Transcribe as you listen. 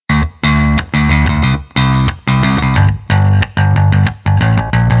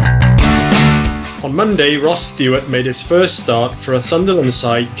Monday, Ross Stewart made his first start for a Sunderland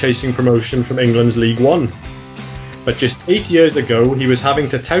side chasing promotion from England's League One. But just 8 years ago, he was having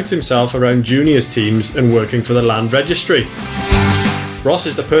to tout himself around juniors teams and working for the Land Registry. Ross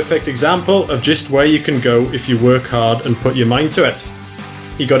is the perfect example of just where you can go if you work hard and put your mind to it.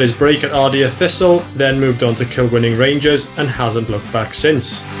 He got his break at Ardea Thistle, then moved on to Kilwinning Rangers and hasn't looked back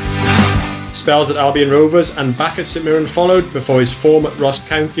since. Spells at Albion Rovers and back at St Mirren followed before his form at Ross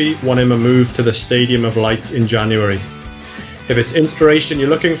County won him a move to the Stadium of Light in January. If it's inspiration you're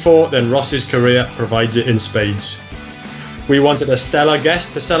looking for, then Ross's career provides it in spades. We wanted a stellar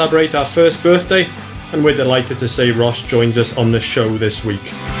guest to celebrate our first birthday, and we're delighted to say Ross joins us on the show this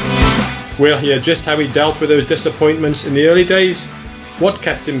week. We'll hear just how he dealt with those disappointments in the early days, what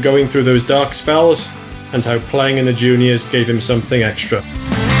kept him going through those dark spells, and how playing in the juniors gave him something extra.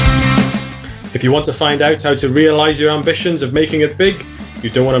 If you want to find out how to realise your ambitions of making it big, you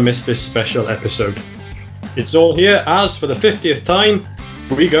don't want to miss this special episode. It's all here as, for the 50th time,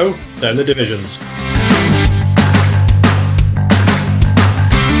 we go down the divisions.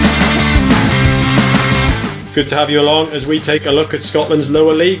 Good to have you along as we take a look at Scotland's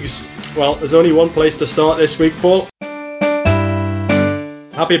lower leagues. Well, there's only one place to start this week, Paul.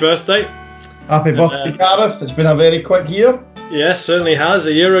 Happy birthday. Happy birthday, Gareth. It's been a very quick year. Yes, certainly has.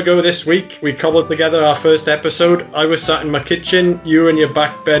 A year ago this week, we cobbled together our first episode. I was sat in my kitchen, you were in your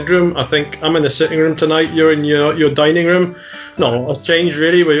back bedroom. I think I'm in the sitting room tonight, you're in your dining room. No, it's changed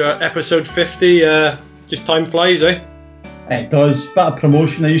really. We're at episode 50. Just time flies, eh? It does. Bit of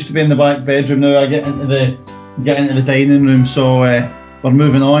promotion. I used to be in the back bedroom, now I get into the dining room, so we're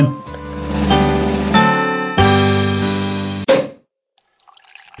moving on.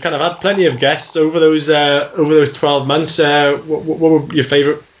 Kind of had plenty of guests over those 12 months. What would your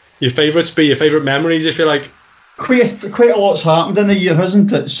favourites be? Your favourite memories, if you like? Quite a lot's happened in a year,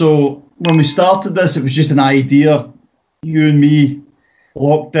 hasn't it? So when we started this, it was just an idea. You and me,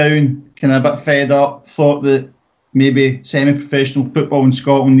 lockdown, kind of a bit fed up, thought that maybe semi-professional football in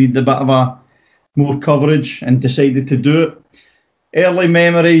Scotland needed a bit of a more coverage, and decided to do it. Early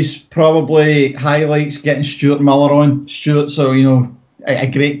memories, probably highlights, getting Stuart Miller on. Stuart's a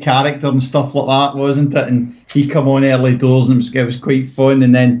great character and stuff like that, wasn't it? And he come on early doors and it was quite fun.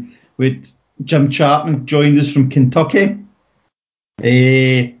 And then with Jim Chapman joined us from Kentucky.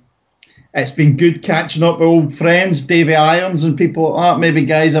 It's been good catching up with old friends, Davy Irons and people like that. Maybe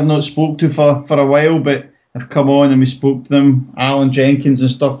guys I've not spoke to for a while, but have come on and we spoke to them, Alan Jenkins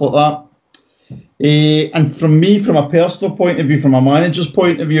and stuff like that. And from a personal point of view, from a manager's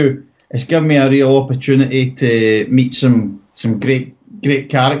point of view, it's given me a real opportunity to meet some great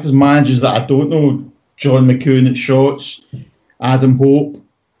characters, managers that I don't know. John McCoon at Shotts, Adam Hope,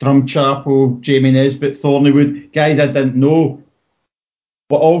 Drumchapel, Jamie Nesbitt, Thorneywood, guys I didn't know.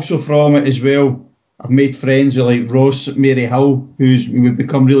 But also from it as well, I've made friends with like Ross at Mary Hill, we've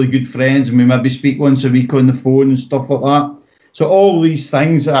become really good friends, and we maybe speak once a week on the phone and stuff like that. So all these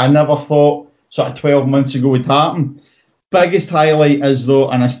things that I never thought sort of 12 months ago would happen. Biggest highlight is though,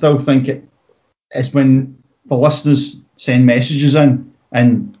 and I still think it's when the listeners send messages in,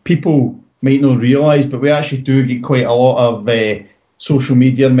 and people might not realise, but we actually do get quite a lot of social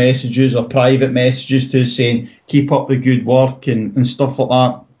media messages or private messages to us saying keep up the good work and stuff like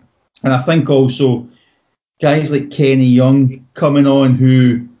that. And I think also guys like Kenny Young coming on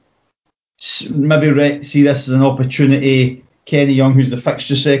who maybe see this as an opportunity. Kenny Young, who's the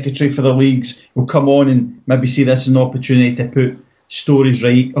fixture secretary for the leagues, will come on and maybe see this as an opportunity to put stories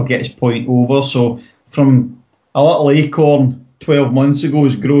right or get his point over. So from a little acorn 12 months ago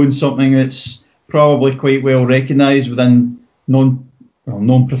has grown something that's probably quite well recognised within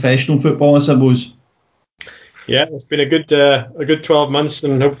non-professional football, I suppose. Yeah, it's been a good 12 months,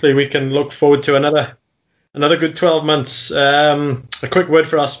 and hopefully we can look forward to another good 12 months. A quick word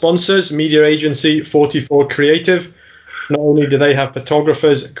for our sponsors, media agency 44 Creative. Not only do they have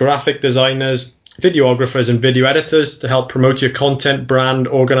photographers, graphic designers, videographers and video editors to help promote your content, brand,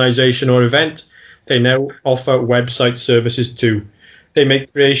 organisation or event, they now offer website services too. They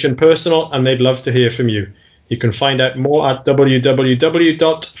make creation personal and they'd love to hear from you. You can find out more at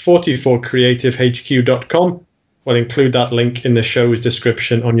www.44creativehq.com. We'll include that link in the show's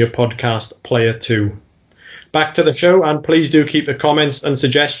description on your podcast player too. Back to the show, and please do keep the comments and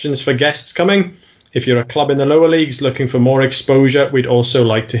suggestions for guests coming. If you're a club in the lower leagues looking for more exposure, we'd also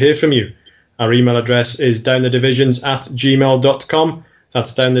like to hear from you. Our email address is downthedivisions@gmail.com.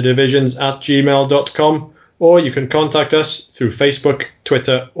 That's downthedivisions@gmail.com. Or you can contact us through Facebook,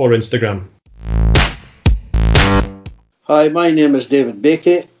 Twitter or Instagram. Hi, my name is David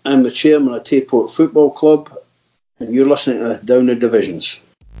Bakey. I'm the chairman of Tayport Football Club, and you're listening to Down the Divisions.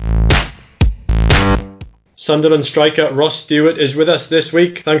 Sunderland striker Ross Stewart is with us this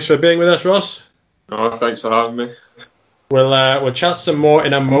week. Thanks for being with us, Ross. Oh, thanks for having me. We'll chat some more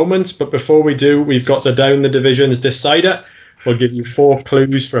in a moment, but before we do, we've got the Down the Divisions decider. We'll give you 4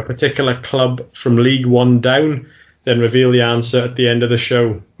 clues for a particular club from League One down, then reveal the answer at the end of the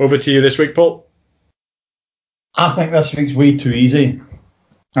show. Over to you this week, Paul. I think this week's way too easy.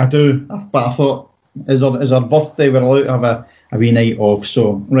 I do, but I thought, as our birthday, we're allowed to have a wee night off.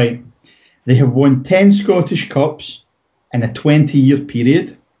 So, right, they have won 10 Scottish Cups in a 20-year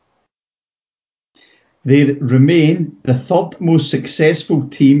period. They remain the third most successful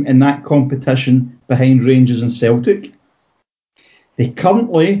team in that competition behind Rangers and Celtic. They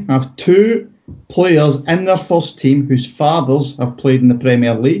currently have 2 players in their first team whose fathers have played in the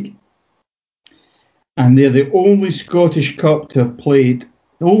Premier League. And they're the only Scottish team to have played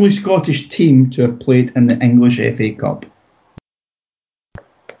in the English FA Cup.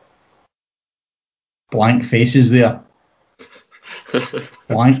 Blank faces there.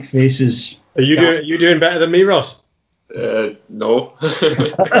 Blank faces. Are you doing better than me, Ross? No.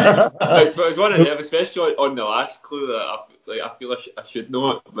 It's one of them, especially on the last clue that I feel I should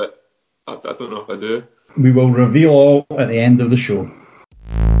know it, but I don't know if I do. We will reveal all at the end of the show.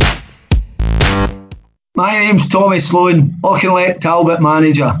 My name's Tommy Sloan, Auchinleck Talbot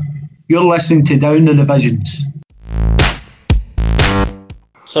manager. You're listening to Down the Divisions.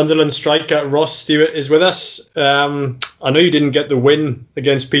 Sunderland striker Ross Stewart is with us. I know you didn't get the win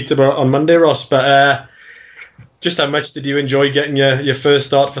against Peterborough on Monday, Ross, but just how much did you enjoy getting your first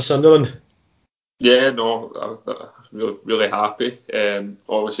start for Sunderland? Yeah, no, I was really, really happy.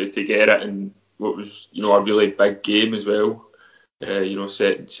 Obviously to get it in what was, a really big game as well.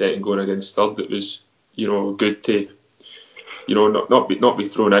 Second going against third, it was, good to, not be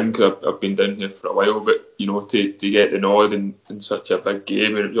thrown in because I've been down here for a while, but to get the nod in such a big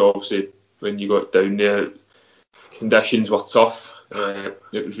game. And it was obviously when you got down there, conditions were tough.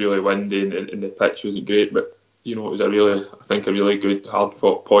 It was really windy and the pitch wasn't great, but it was a really good hard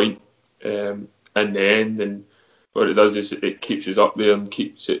fought point in the end. And what it does is it keeps us up there and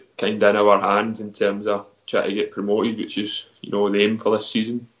keeps it kind of in our hands in terms of trying to get promoted, which is the aim for this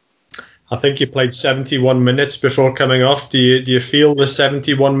season. I think you played 71 minutes before coming off. Do you feel the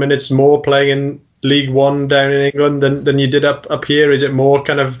 71 minutes more playing in League One down in England than you did up here? Is it more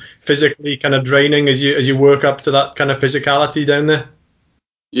kind of physically kind of draining as you work up to that kind of physicality down there?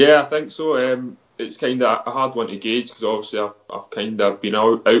 Yeah, I think so. It's kind of a hard one to gauge because obviously I've kind of been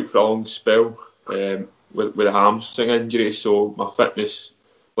out for a long spell with a hamstring injury, so my fitness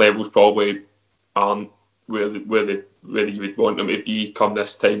levels probably aren't where you would want them to be come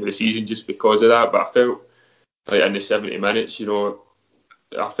this time of the season just because of that. But I felt like in the 70 minutes,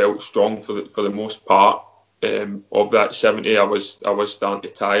 I felt strong for the most part of that 70. I was starting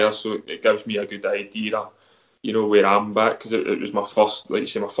to tire, so it gives me a good idea, where I'm back because it was my first, my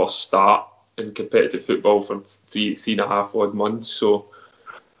first start in competitive football for three and a half odd months. So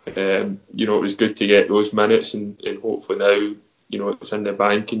it was good to get those minutes and hopefully now it's in the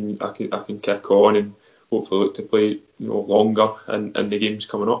bank and I can kick on and hopefully look to play longer and the games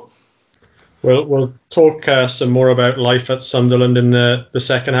coming up. We'll talk some more about life at Sunderland in the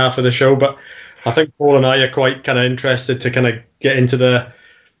second half of the show, but I think Paul and I are quite kind of interested to kind of get into the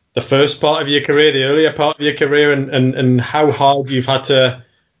first part of your career, the earlier part of your career, and how hard you've had to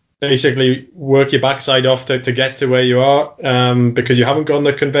basically work your backside off to get to where you are, because you haven't gone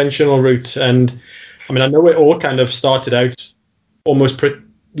the conventional route. And I mean, I know it all kind of started out almost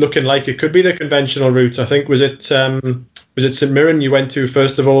looking like it could be the conventional route. I think was it St Mirren you went to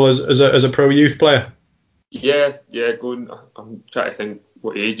first of all as a pro youth player? Yeah. Going. I'm trying to think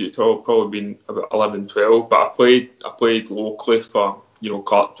what age it's probably been about 11, 12. But I played locally for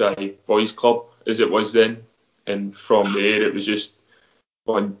Cartdrive Boys Club as it was then, and from there it was just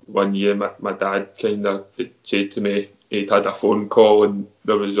one year. My dad kind of said to me he'd had a phone call and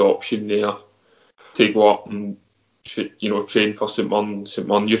there was the option there to go up and train for St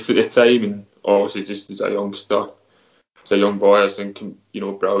Mirren Youth at the time, and obviously just as a youngster, as a young boy, I was thinking,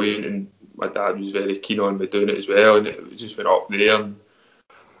 brilliant, and my dad was very keen on me doing it as well, and it just went up there, and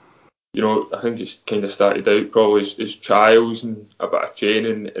I think it's kind of started out probably as trials and a bit of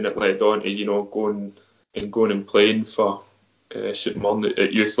training, and it led on to going and playing for St Mirren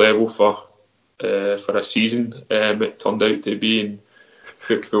at youth level for a season. It turned out to be, and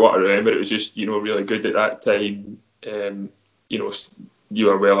for what I remember, it was just really good at that time. You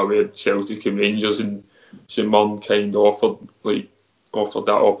were well aware Celtic and Rangers and St Mirren kind of offered that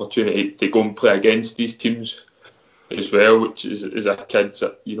opportunity to go and play against these teams as well, which is as a kid,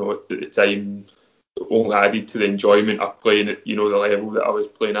 at the time only added to the enjoyment of playing at the level that I was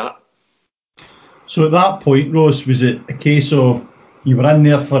playing at. So at that point, Ross, was it a case of you were in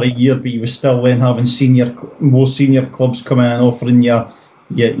there for a year, but you were still then having more senior clubs coming in and offering you're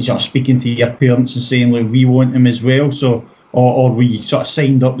speaking to your parents and saying, like, we want him as well? So, or were you sort of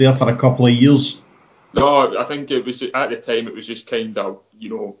signed up there for a couple of years? No, I think it was at the time. It was just kind of,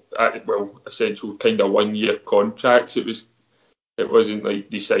 essential kind of 1 year contracts. It wasn't like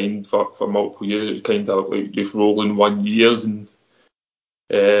they signed for multiple years. It was kind of like just rolling 1 years. And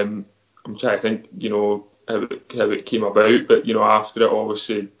I'm trying to think, how it came about. But after it,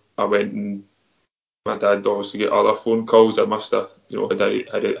 obviously, I went and my dad obviously got other phone calls. I must have, had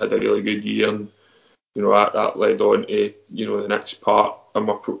a really good year, and that led on to the next part of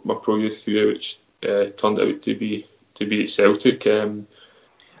my pro youth career, which turned out to be at Celtic. And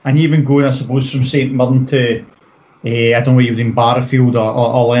even going, I suppose, from St Mirren to I don't know, you were in Barrowfield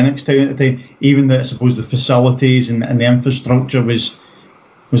or Lennoxtown at the time. Even I suppose the facilities and the infrastructure was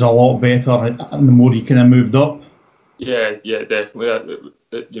a lot better, and the more you kind of moved up. Yeah, definitely.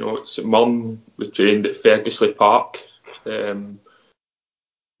 St Mirren, we trained at Fergusley Park, and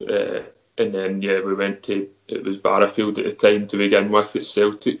then we went to, it was Barrowfield at the time to begin with at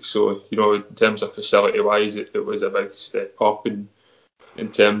Celtic. So in terms of facility wise, it was a big step up. And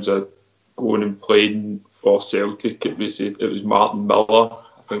in terms of going and playing for Celtic, it was Martin Miller,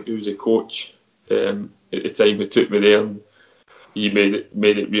 I think, who was a coach at the time who took me there, and he made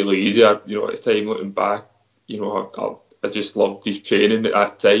it really easy. At the time, looking back, I just loved his training at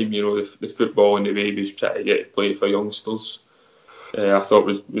that time. The football and the way he was trying to get to play for youngsters, I thought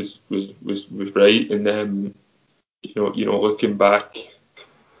was right. And then looking back,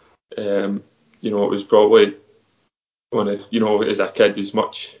 it was probably one of, as a kid, as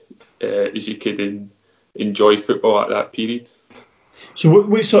much as you could enjoy football at that period. So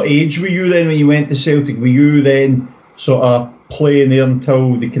what sort of age were you then when you went to Celtic? Were you then sort of playing there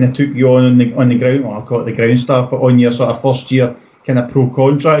until they kind of took you on the ground? Well, I'll call it the ground staff, but on your sort of first year kind of pro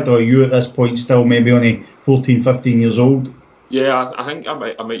contract, or are you at this point still maybe only 14, 15 years old? Yeah, I think I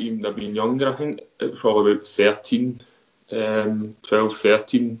might even have been younger. I think it was probably about 12,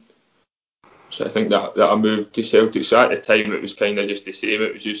 13. So I think that I moved to Celtic. So at the time it was kind of just the same.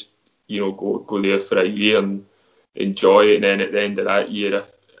 It was just, go there for a year and enjoy it. And then at the end of that year,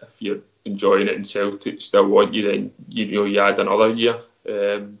 if you're enjoying it and Celtic still want you, then you add another year.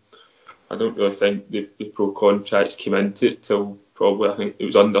 I don't really think the pro contracts came into it till probably, I think it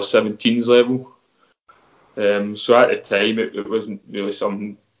was under 17s level. So at the time it wasn't really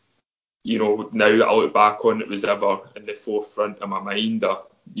something, now that I look back on it, was ever in the forefront of my mind, or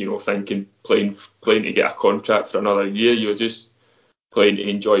thinking playing to get a contract for another year. You were just playing to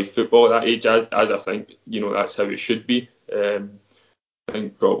enjoy football at that age, as I think that's how it should be. I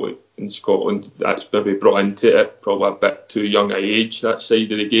think probably in Scotland that's maybe brought into it probably a bit too young a age, that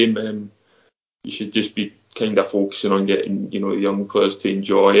side of the game. You should just be kind of focusing on getting the young players to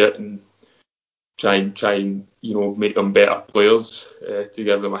enjoy it and try and make them better players, to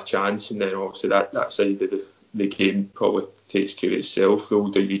give them a chance. And then obviously that side of the game probably takes care of itself the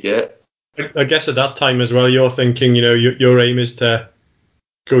older you get. I guess at that time as well, you're thinking, your aim is to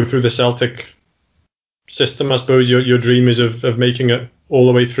go through the Celtic system. I suppose your dream is of making it all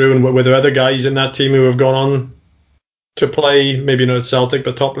the way through. And were there other guys in that team who have gone on to play, maybe not at Celtic,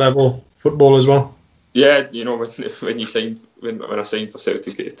 but top level football as well? Yeah, when I signed for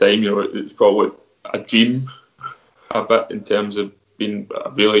Celtic at the time, it was probably a dream a bit, in terms of being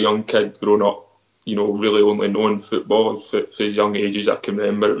a really young kid growing up, really only knowing football for young ages. I can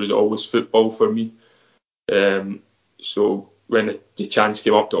remember it was always football for me. So when the chance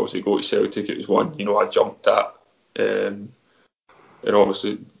came up to obviously go to Celtic, it was one I jumped at, and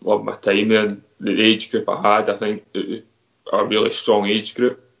obviously loved my time there. And the age group I had, I think it was a really strong age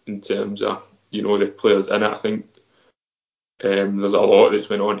group in terms of the players in it. I think there's a lot that's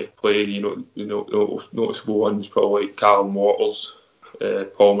went on to play. Noticeable ones probably like Callum Waters,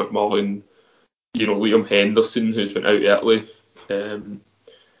 Paul McMullen, Liam Henderson, who's went out to Italy.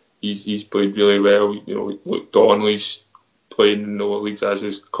 He's played really well. Luke Donnelly's playing in the lower leagues, as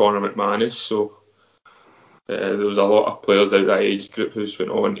is Conor McManus. So there was a lot of players out of that age group who's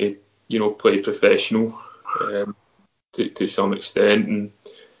went on to play professional to some extent. And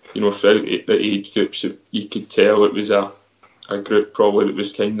throughout the age groups, you could tell it was a group probably that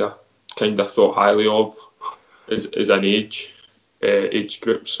was kind of thought highly of as an age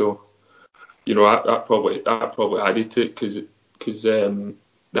group. So that probably added to it, because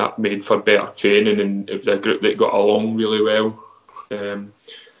that made for better training, and it was a group that got along really well.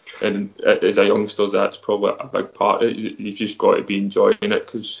 And as a youngster, that's probably a big part of it. You've just got to be enjoying it,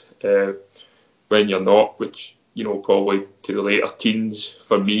 because when you're not, which probably to the later teens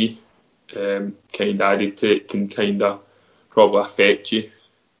for me, kind of added to it can kind of probably affect you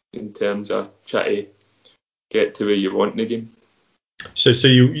in terms of trying to get to where you want in the game. So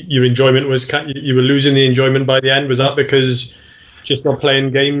your enjoyment was you were losing the enjoyment by the end. Was that because just not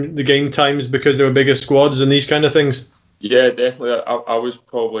playing the game times because there were bigger squads and these kind of things? Yeah, definitely. I was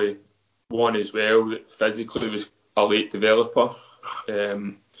probably one as well that physically was a late developer.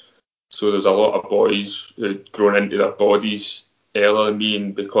 So there's a lot of boys who'd grown into their bodies earlier than me,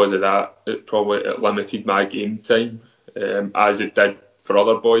 and because of that, it limited my game time, as it did for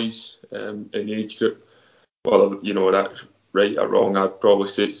other boys in the age group. Well, that's right or wrong. I'd probably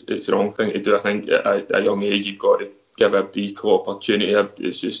say it's the wrong thing to do. I think at a young age you've got to give everybody equal opportunity.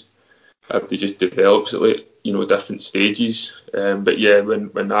 Everybody just develops at different stages. But yeah,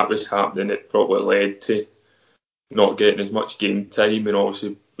 when that was happening, it probably led to not getting as much game time, and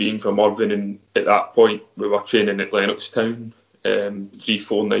obviously being from Irvine, and at that point we were training at Lennoxtown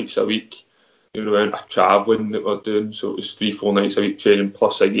 3-4 nights a week. The amount of travelling that we're doing, so it was 3-4 nights a week training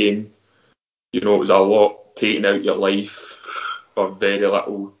plus a game. It was a lot taking out your life for very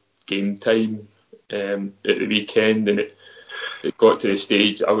little game time at the weekend, and it got to the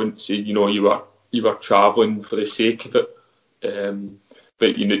stage, I wouldn't say you were travelling for the sake of it,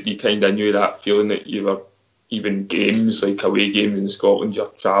 but you kind of knew that feeling that you were, even games like away games in Scotland, you're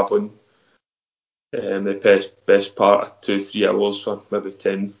travelling the best part of 2-3 hours for maybe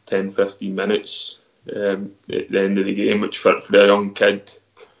 10-15 minutes at the end of the game, which for a young kid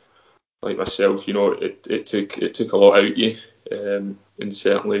like myself, it took a lot out of you, and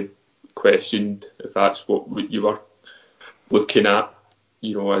certainly questioned if that's what you were looking at,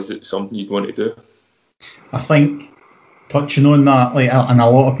 is it something you'd want to do? I think, touching on that, and a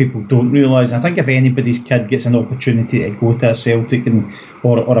lot of people don't realise, I think if anybody's kid gets an opportunity to go to a Celtic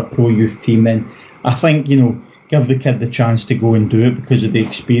or a pro youth team, then I think, give the kid the chance to go and do it because of the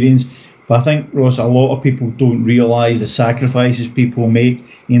experience. But I think, Ross, a lot of people don't realise the sacrifices people make,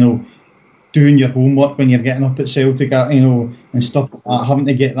 doing your homework when you're getting up at Celtic, and stuff like that, having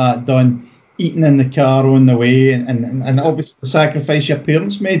to get that done, eating in the car on the way, and obviously the sacrifice your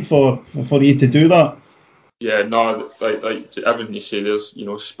parents made for you to do that. Yeah, no, like everything you say there's,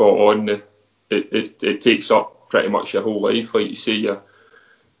 spot on. It takes up pretty much your whole life. Like you say, you're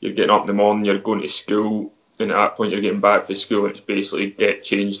getting up in the morning, you're going to school, and at that point you're getting back to school, and it's basically get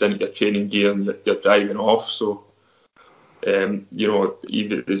changed into your training gear and you're driving off. So, even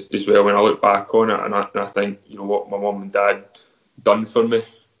as well, when I look back on it, and I think, what my mum and dad done for me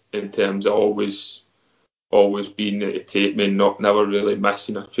in terms of always being there to take me, and never really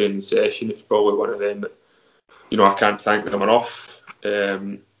missing a training session. It's probably one of them that, I can't thank them enough,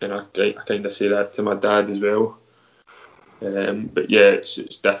 and I kind of say that to my dad as well. But yeah,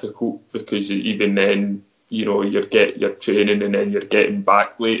 it's difficult because even then, you're training and then you're getting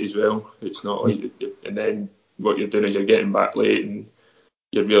back late as well. It's not like and then what you're doing is you're getting back late and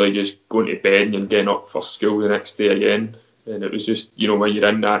you're really just going to bed and you're getting up for school the next day again. And it was just, when you're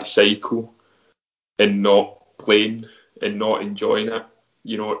in that cycle and not playing and not enjoying it,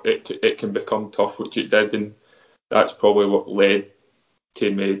 it can become tough, which it did, and that's probably what led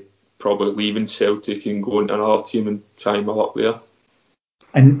to me probably leaving Celtic and going to another team and trying my luck there.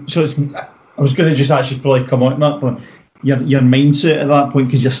 And so I was going to just actually probably come on to that for your mindset at that point,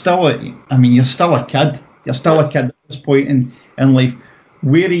 because you're still a kid. You're still a kid at this point in life.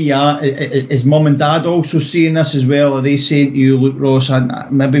 Where are you at? Is mum and dad also saying this as well? Are they saying to you, look, Ross,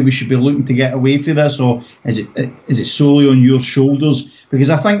 maybe we should be looking to get away from this, or is it solely on your shoulders? Because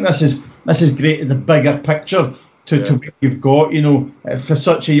I think this is great in the bigger picture to what you've got. For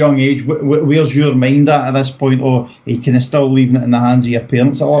such a young age, where's your mind at this point, or are you kind of still leaving it in the hands of your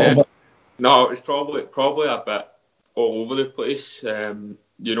parents a little bit? No, it's probably a bit all over the place.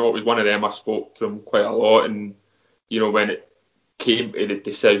 It was one of them I spoke to them quite a lot, and when it came to the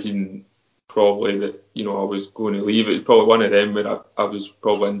decision probably that I was going to leave, it was probably one of them where I was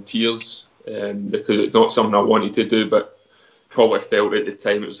probably in tears, because it's not something I wanted to do, but probably felt at the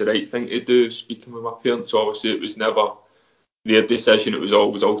time it was the right thing to do, speaking with my parents. Obviously it was never their decision, it was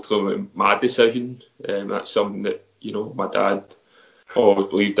always ultimately my decision. That's something that my dad always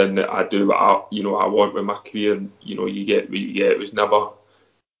believed in, that I do what I want with my career, and you get what you get. It was never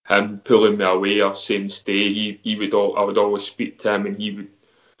him pulling me away or saying stay. I would always speak to him, and he would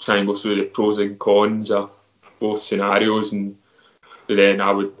try and go through the pros and cons of both scenarios, and then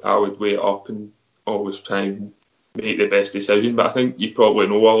I would weigh it up and always try and make the best decision. But I think you probably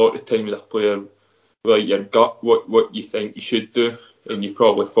know a lot of the time as a player, like your gut, what you think you should do, and you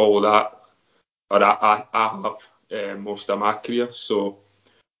probably follow that. Or I have most of my career, so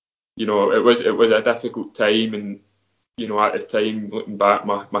it was a difficult time, and at the time, looking back,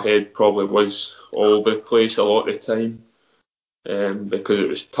 my head probably was all over the place a lot of the time, because it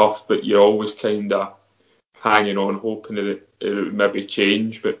was tough, but you're always kind of hanging on, hoping that it would maybe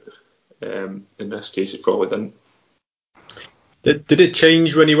change, but in this case it probably didn't. Did it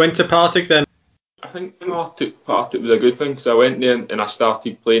change when you went to Partick then? I think Partick was a good thing, because I went there and I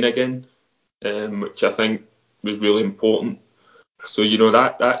started playing again, which I think was really important. So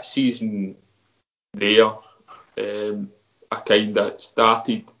that season there, I kind of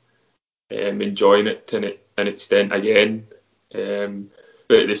started enjoying it to an extent again,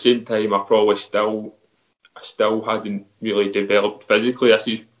 but at the same time I probably still hadn't really developed physically.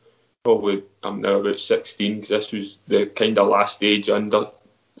 I'm now about 16, because this was the kind of last stage under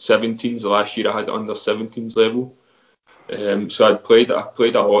 17s. The last year I had under 17s level, so I played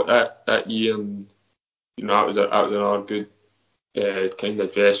a lot that year, and that was another good kind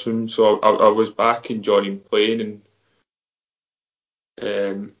of dressing room. So I was back enjoying playing,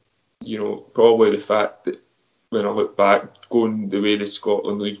 and probably the fact that when I look back, going the way the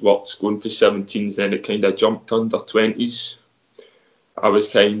Scotland League works, going for 17s, then it kind of jumped to under 20s. I was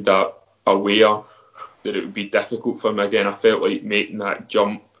kind of aware that it would be difficult for me again. I felt like making that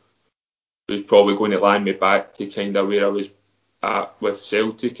jump was probably going to land me back to kind of where I was at with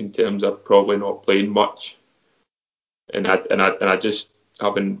Celtic, in terms of probably not playing much. And I just,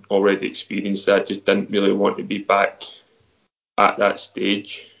 having already experienced that, just didn't really want to be back at that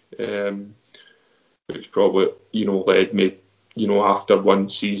stage, which probably led me, after one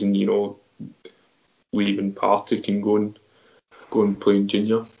season, leaving Partick and going playing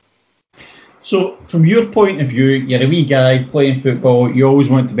junior. So, from your point of view, you're a wee guy playing football. You always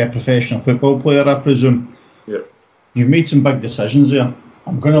want to be a professional football player, I presume. Yeah. You've made some big decisions there.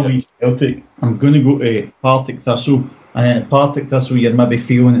 I'm going to leave Celtic. I'm going to go to Partick Thistle. And then at Partick Thistle, you're maybe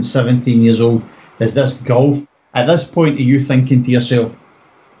feeling at 17 years old, there's this gulf. At this point, are you thinking to yourself,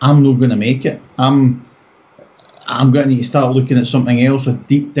 I'm not going to make it? I'm going to need to start looking at something else? Or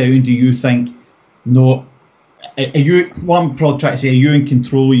deep down, do you think, no? Are you in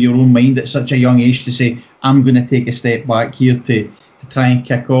control of your own mind at such a young age to say, I'm going to take a step back here to try and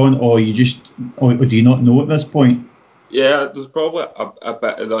kick on, or do you not know at this point? Yeah, there's probably a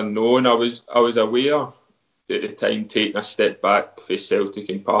bit of the unknown. I was aware at the time, taking a step back for Celtic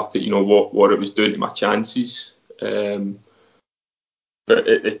and Partick, what it was doing to my chances. But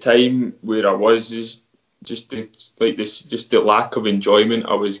at the time where I was, is just the lack of enjoyment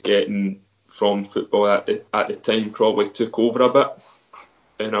I was getting from football at the time probably took over a bit,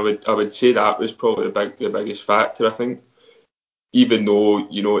 and I would say that was probably the biggest factor. I think, even though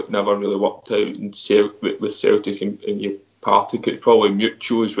it never really worked out with Celtic and your Partick, it's probably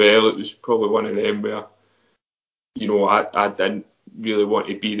mutual as well. It was probably one of them where I didn't really want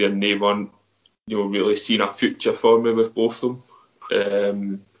to be there, and they weren't really seeing a future for me with both of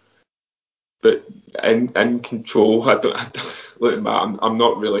them. But in control, looking back, I'm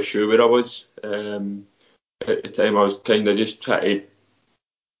not really sure where I was. At the time, I was kind of just trying to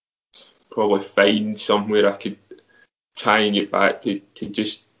probably find somewhere I could try and get back to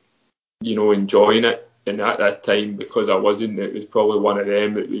just enjoying it. And at that time, because I wasn't, it was probably one of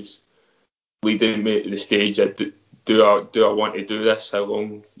them. It was leading me to the stage that do I want to do this? How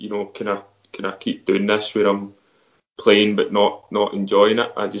long can I keep doing this where I'm playing but not enjoying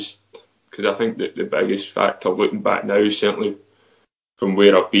it? Because I think that the biggest factor looking back now, certainly from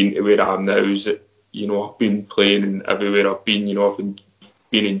where I've been to where I am now, is that I've been playing, and everywhere I've been, I've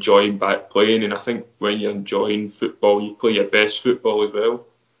been enjoying back playing. And I think when you're enjoying football, you play your best football as well.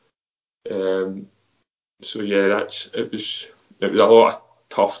 So yeah, it was a lot of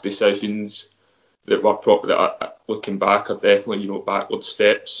tough decisions that were probably, looking back, are definitely backward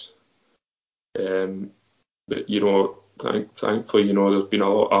steps. But thankfully, there's been a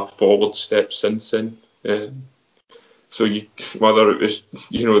lot of forward steps since then. So whether it was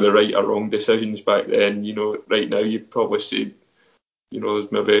the right or wrong decisions back then, right now you'd probably say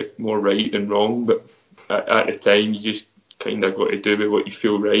there's maybe more right than wrong, but at the time you just kind of got to do with what you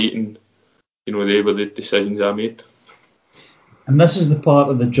feel right, and they were the decisions I made. And this is the part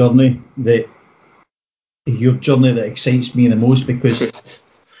of the journey that excites me the most, because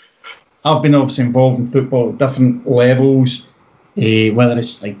I've been obviously involved in football at different levels, whether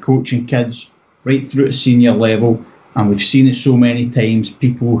it's like coaching kids right through to senior level, and we've seen it so many times,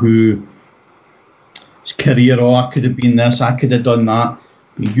 people whose career, I could have been this, I could have done that.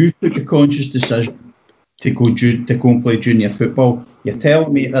 But you took a conscious decision to go and play junior football. You're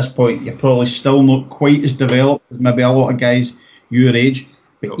telling me at this point you're probably still not quite as developed as maybe a lot of guys your age,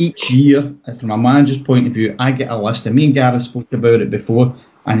 but each year, from a manager's point of view, I get a list, and me and Gareth spoke about it before,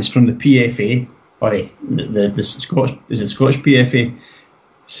 and it's from the PFA. or the Scottish PFA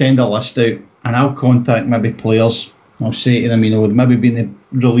send a list out, and I'll contact maybe players. I'll say to them, they've maybe been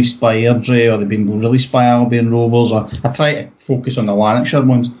released by Airdrie or they've been released by Albion Rovers, or I try to focus on the Lanarkshire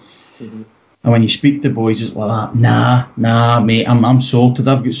ones. Mm-hmm. And when you speak to boys, it's like that. Nah, mate, I'm sorted.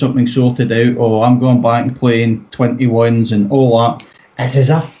 I've got something sorted out, or I'm going back and playing 21s and all that. It's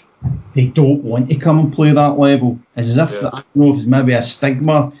as if they don't want to come and play that level. It's as if, I don't know if it's maybe a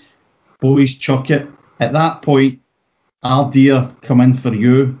stigma. Boys chuck it. At that point, Ardea come in for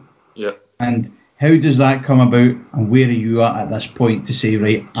you. Yeah. And how does that come about, and where are you at this point to say,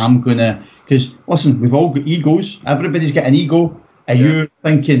 right, I'm going to... Because, listen, we've all got egos. Everybody's got an ego. And you're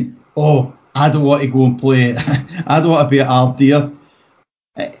thinking, oh, I don't want to go and play. I don't want to be at Ardea.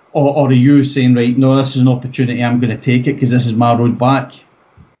 Or are you saying, right, no, this is an opportunity, I'm going to take it because this is my road back?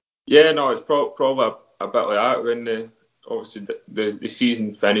 Yeah, no, it's probably a bit like that. When obviously the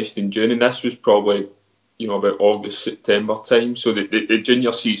season finished in June, and this was probably, about August, September time. So the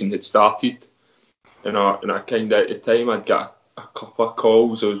junior season had started. And I kind of, at the time, I'd got a couple of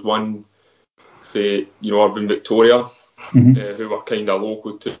calls. There was one for, Urban Victoria, who were kind of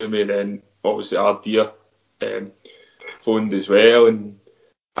local to me. Then, obviously, Ardea phoned as well. And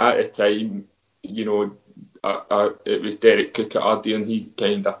at the time, it was Derek Cook at Ardea, and he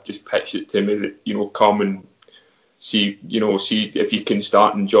kind of just pitched it to me that, come and see if you can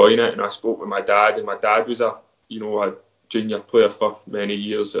start enjoying it. And I spoke with my dad, and my dad was a junior player for many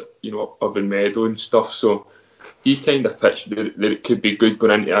years at Irvine Meadow and stuff, so he kind of pitched that it could be good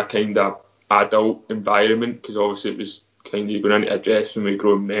going into a kind of adult environment, because obviously it was kind of going into a dressing room with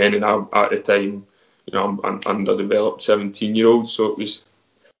grown men, and at the time, I'm an underdeveloped 17-year-old, so it was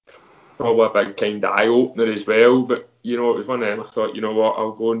probably a big kind of eye opener as well. But it was one of them. I thought, what,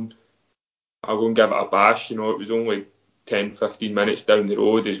 I'll go and give it a bash. It was only 10-15 minutes down the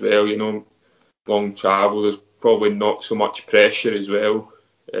road as well. Long travel. There's probably not so much pressure as well,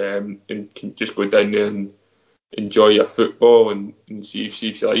 and can just go down there and enjoy your football and see if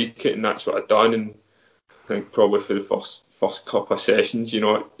you like it. And that's what I've done. And I think probably for the first couple of sessions,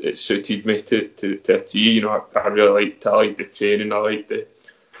 it suited me to a T. I really liked the training. I liked the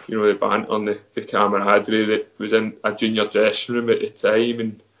banter and the camaraderie that was in a junior dressing room at the time,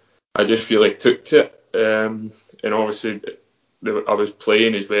 and I just really took to it. And obviously I was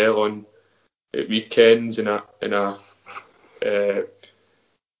playing as well at weekends in a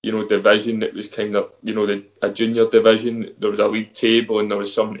division that was kind of a junior division. There was a league table and there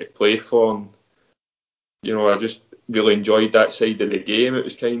was something to play for, and I just really enjoyed that side of the game. It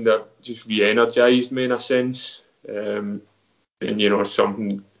was kind of just re-energised me in a sense, and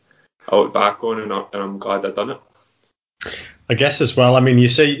something I look back on, and I'm glad I've done it. I guess as well. You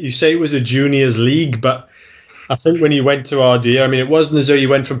say it was a juniors league, but I think when you went to Ardea, it wasn't as though you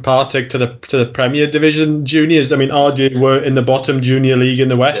went from Partick to the Premier Division juniors. Ardea were in the bottom junior league in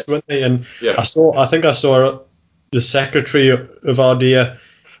the West, weren't they? And I think I saw the secretary of Ardea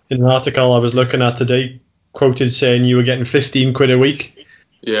in an article I was looking at today quoted saying you were getting 15 quid a week.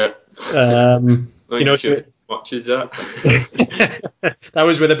 Yeah. So much is that? That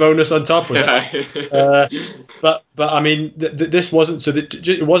was with a bonus on top, was it? But this wasn't. So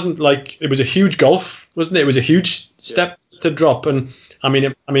it wasn't like it was a huge gulf, wasn't it? It was a huge step to drop, and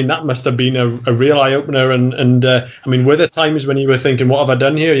that must have been a real eye opener. And were there times when you were thinking, what have I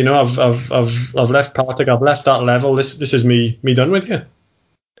done here? I've left Partick, I've left that level. This is me done with here.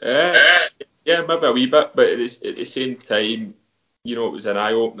 Yeah, maybe a wee bit, but at the same time, it was an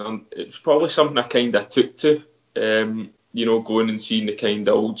eye opener. It was probably something I kind of took to, going and seeing the kind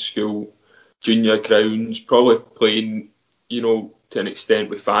of old school junior grounds, probably playing, to an extent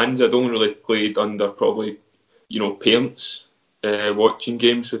with fans. I'd only really played under probably, parents watching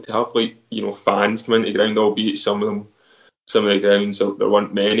games, so to have fans come into the ground, albeit some of the grounds there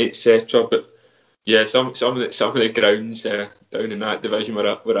weren't many, etc. But yeah, some of the grounds down in that division were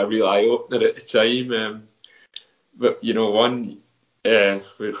a real eye opener at the time. But one.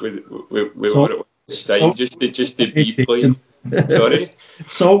 Just to be playing. Sorry?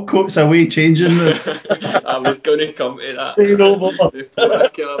 Saltcoats away changing them. I was going to come to that. Say no more.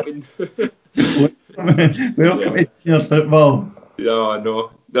 Welcome to your football.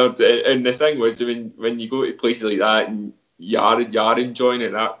 No. And the thing was, when you go to places like that and you are enjoying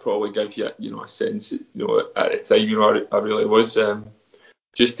it, that probably gives you a sense. At the time, I really was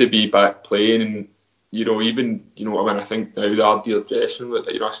just to be back playing. And even I think now the Ardea dressing room,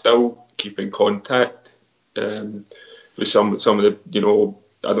 I still keep in contact with some of the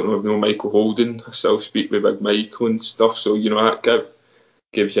I don't know if you know Michael Holden. I still speak with Big Michael and stuff, so that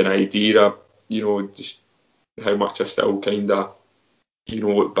gives you an idea of just how much I still kind of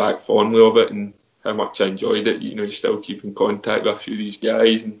look back fondly of it. And how much I enjoyed it. You know, you still keep in contact with a few of these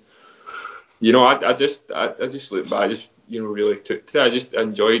guys, and you know, I just look back, I just, you know, really took to it. I just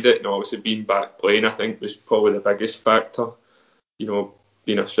enjoyed it, and obviously being back playing, I think, was probably the biggest factor. You know,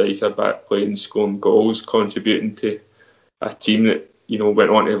 being a striker, back playing, scoring goals, contributing to a team that, you know, went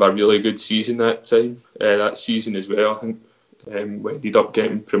on to have a really good season that season as well. I think we ended up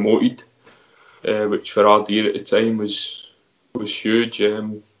getting promoted, which for Ardee at the time was huge.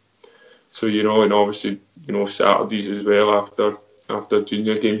 So, you know, and obviously, you know, Saturdays as well after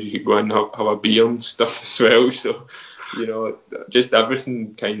junior games, you could go and have a beer and stuff as well. So, you know, just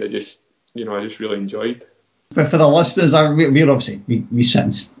everything kind of just, you know, I just really enjoyed. But for the listeners, we're obviously, we sit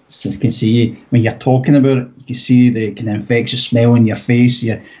and can see when you're talking about it, you can see the kind of infectious smile on your face,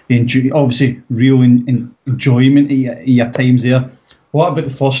 obviously real enjoyment of your times there. What about the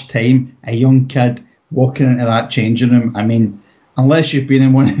first time a young kid walking into that changing room? I mean, unless you've been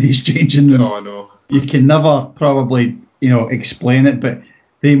in one of these changing rooms, oh, no. You can never probably, you know, explain it, but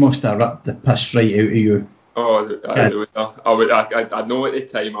they must have ripped the piss right out of you. Oh, I know at the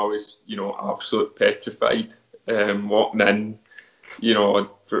time I was, you know, absolutely petrified. Walking in, you know,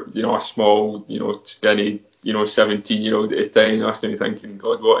 a small, you know, skinny, you know, 17-year-old at the time, I was thinking,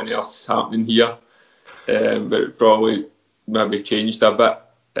 God, what on earth is happening here? But it probably maybe changed a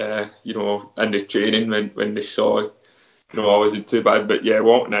bit, you know, in the training when they saw, you know, I wasn't too bad. But yeah,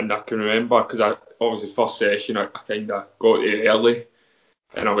 walking in, I can remember, because I obviously first session, I kind of got there early,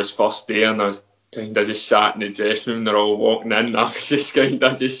 and I was first there, and I was kind of just sat in the dressing room. They're all walking in, and I was just kind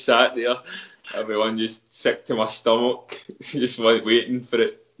of just sat there. Everyone just sick to my stomach, just waiting for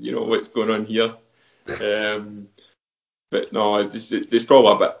it, you know, what's going on here. But no, it's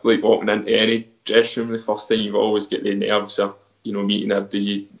probably a bit like walking into any dressing room the first time. You always get the nerves of, you know, meeting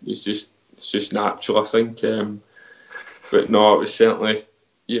everybody. It's just natural, I think. But no, it was certainly,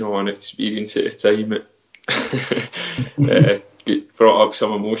 you know, an experience at the time. It brought up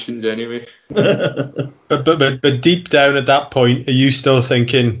some emotions anyway. But deep down at that point, are you still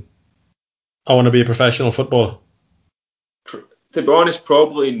thinking, I want to be a professional footballer? To be honest,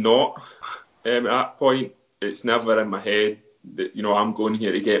 probably not. At that point, it's never in my head that, you know, I'm going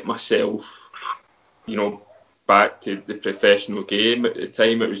here to get myself, you know, back to the professional game. At the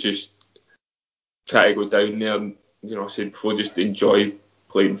time, it was just try to go down there and, you know, I said before, just enjoy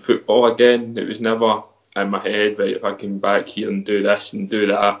playing football again. It was never in my head, right, if I come back here and do this and do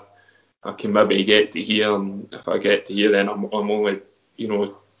that, I can maybe get to here, and if I get to here, then I'm only, you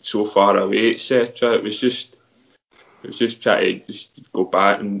know, so far away, etc. It was just trying to just go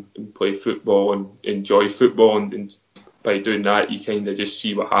back and play football and enjoy football, and by doing that, you kind of just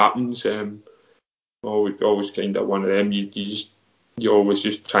see what happens. Always kind of one of them. You always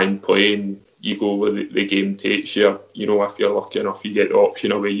just try and play, and you go where the game takes you. You know, if you're lucky enough, you get the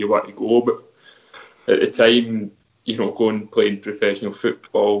option of where you want to go. But at the time, you know, going playing professional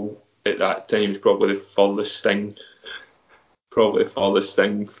football at that time was probably the furthest thing.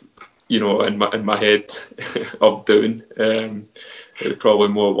 You know, in my head of doing. I was probably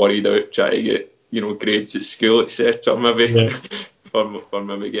more worried about trying to get, you know, grades at school, etc. Maybe for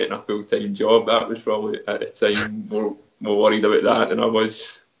maybe getting a full-time job. That was probably at the time more worried about that than I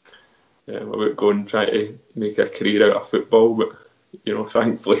was about going and trying to make a career out of football. But, you know,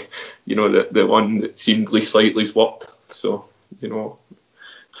 thankfully, you know, the one that seemed least likely's worked. So, you know,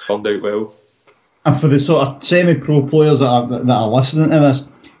 it's turned out well. And for the sort of semi-pro players that are listening to this,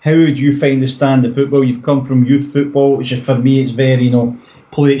 how would you find the stand of football? You've come from youth football, which is, for me, it's very, you know,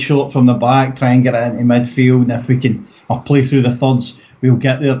 play it short from the back, try and get it into midfield, and if we can play through the thirds, we'll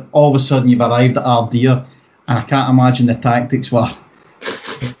get there. All of a sudden, you've arrived at Ardee, and I can't imagine the tactics were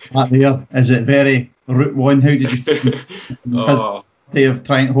that there. Is it very route one? How did you feel of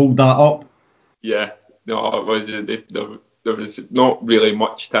trying to hold that up? Yeah, no, it was. There was not really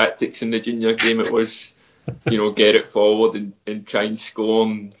much tactics in the junior game. It was, you know, get it forward and try and score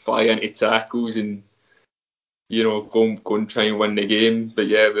and fly into tackles and, you know, go and try and win the game. But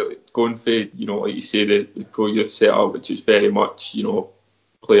yeah, going for, you know, like you say, the pro youth setup, which is very much, you know,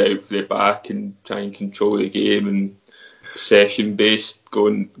 play out for the back and try and control the game, and possession based,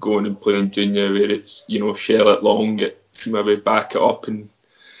 going and playing junior where it's, you know, shell it long, maybe back it up and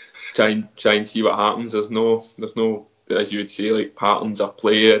try and see what happens. There's no, as you would say, like patterns of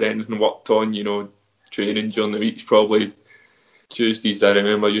play or anything worked on. You know, training during the week's probably Tuesdays, I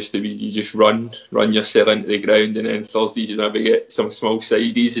remember, used to be you just run yourself into the ground, and then Thursdays you maybe get some small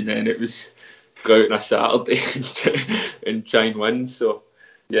sidies, and then it was go out on a Saturday and try and win. So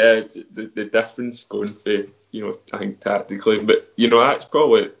yeah, it's the difference going for, you know, I think tactically, but you know, that's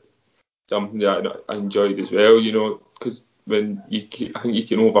probably something that I enjoyed as well, you know, because when I think you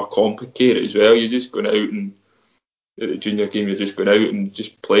can overcomplicate it as well. You're just going out and at the junior game, you're just going out and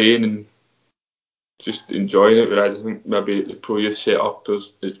just playing and just enjoying it. Whereas I think maybe the pro youth setup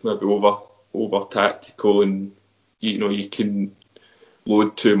it's maybe over tactical, and you can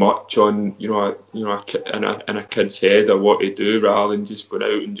load too much on in a kid's head or what to do, rather than just going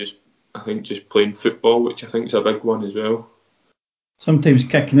out and just playing football, which I think is a big one as well. Sometimes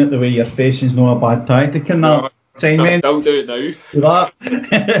kicking it the way you're facing is not a bad tactic in that. I still do it now.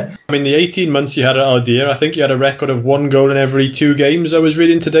 I mean, the 18 months you had at Ardea, I think you had a record of 1 goal in every 2 games. I was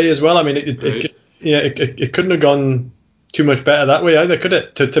reading today as well. I mean, it couldn't have gone too much better that way either, could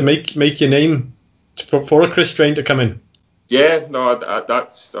it? To make your name for a Chris Strain to come in. Yeah, no,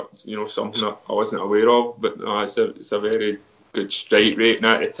 that's something that I wasn't aware of, but no, it's a very good strike rate. And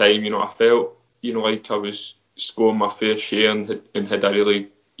at the time, I felt like I was scoring my fair share and had a really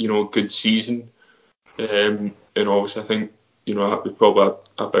good season. And obviously I think that was probably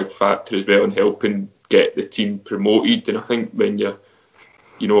a big factor as well in helping get the team promoted. And I think when you're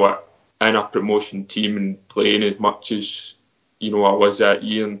in a promotion team and playing as much as I was that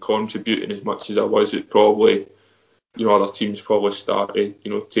year and contributing as much as I was, it probably other teams probably start to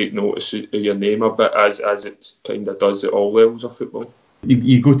take notice of your name a bit, as it kind of does at all levels of football.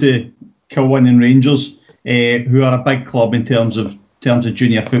 You go to Kilwinning Rangers, who are a big club in terms of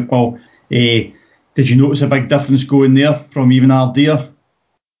junior football. Did you notice a big difference going there from even Ardea?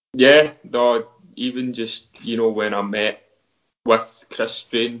 Yeah, no, even just when I met with Chris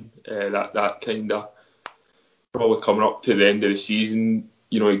Strain, that kind of probably coming up to the end of the season,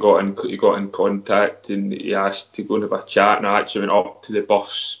 he got in contact and he asked to go and have a chat, and I actually went up to the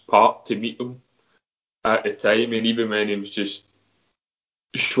Buffs Park to meet him at the time. And even when he was just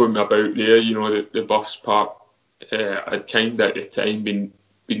showing me about there, the Buffs Park, I'd kind of at the time been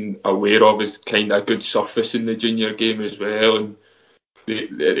aware of as kind of a good surface in the junior game as well. And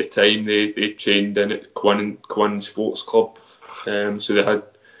at the time they trained in at Quinn Sports Club, so they had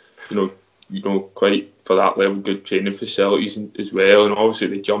quite, for that level, good training facilities as well. And obviously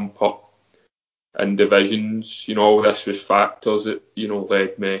they jump up in divisions. All this was factors that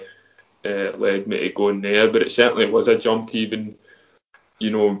led me to going there. But it certainly was a jump. Even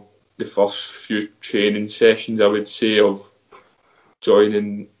the first few training sessions, I would say, of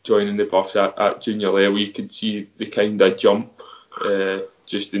joining the Buffs at junior level, you could see the kind of jump,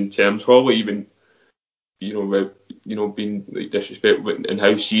 just in terms, probably even being disrespectful and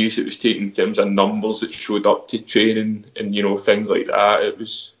how serious it was taken in terms of numbers that showed up to training and things like that. It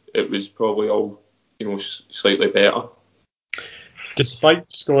was probably all slightly better.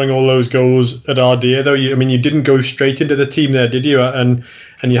 Despite scoring all those goals at Ardea, though, you didn't go straight into the team there, did you? And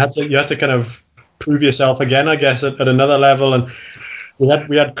you had to kind of prove yourself again, I guess, at another level. And we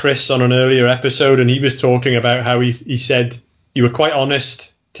had Chris on an earlier episode, and he was talking about how he said you were quite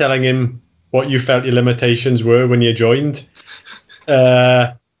honest, telling him what you felt your limitations were when you joined.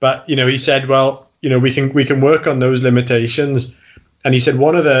 But he said, well, we can work on those limitations. And he said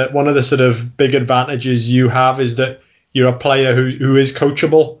one of the sort of big advantages you have is that you're a player who is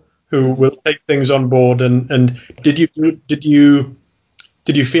coachable, who will take things on board. And did you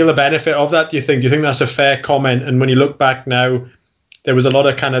feel the benefit of that? Do you think that's a fair comment? And when you look back now, there was a lot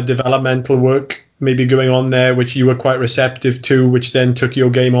of kind of developmental work maybe going on there, which you were quite receptive to, which then took your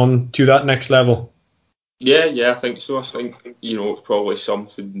game on to that next level. Yeah, I think so. I think it's probably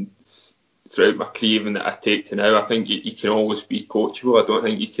something throughout my career even that I take to now. I think you can always be coachable. I don't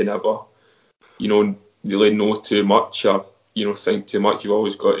think you can ever really know too much or think too much. You've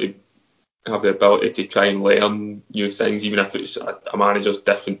always got to have the ability to try and learn new things, even if it's a manager's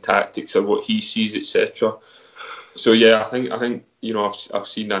different tactics or what he sees, etc. So yeah, I think I've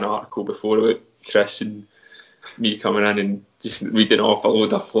seen an article before about Chris and me coming in and just reading off a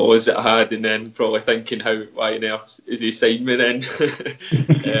load of flaws that I had, and then probably thinking why on earth is he signed me then?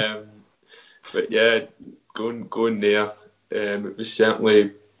 But yeah, going there, it was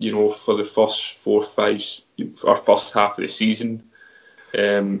certainly for the first 4 or 5 or first half of the season,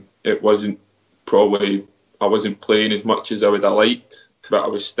 it wasn't probably, I wasn't playing as much as I would have liked, but I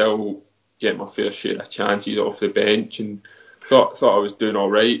was still getting my fair share of chances off the bench and thought I was doing all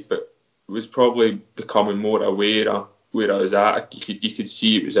right, but was probably becoming more aware of where I was at. You could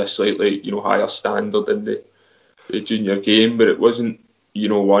see it was a slightly higher standard in the junior game, but it wasn't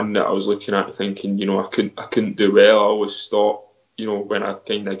one that I was looking at thinking I couldn't do well. I always thought when I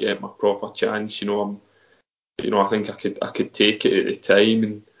kind of get my proper chance, I think I could take it at the time.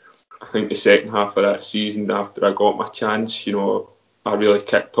 And I think the second half of that season, after I got my chance, I really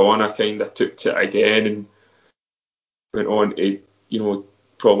kicked on. I kind of took to it again and went on to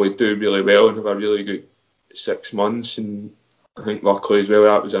probably do really well and have a really good 6 months, and I think luckily as well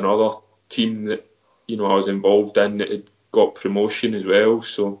that was another team that I was involved in that had got promotion as well.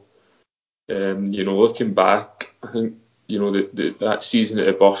 So looking back, I think that season at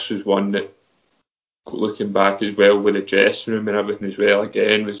the Bus was one that, looking back as well with the dressing room and everything as well,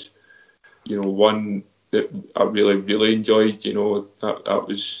 again was one that I really, really enjoyed. That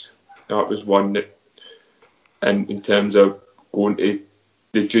was one that, in terms of going to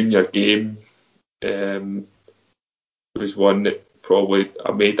the junior game, was one that probably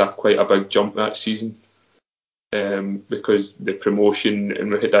I made quite a big jump that season, because the promotion,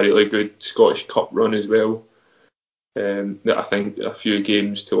 and we had a really good Scottish Cup run as well. That I think a few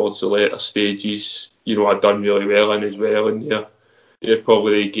games towards the later stages, I'd done really well in as well, and they're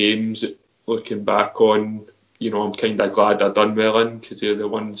probably the games that, looking back on, I'm kind of glad I'd done well in, because they're the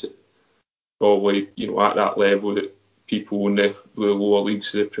ones that probably, at that level that people in the lower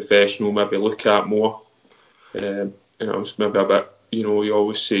leagues of the professional maybe look at more. And I was maybe a bit, you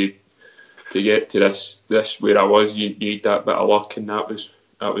always say to get to this where I was, you need that bit of luck, and that was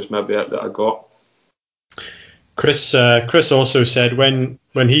maybe it that I got. Chris also said when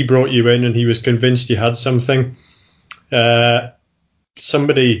he brought you in and he was convinced you had something,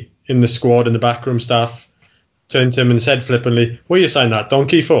 somebody in the squad and the backroom staff turned to him and said flippantly, "What you signed that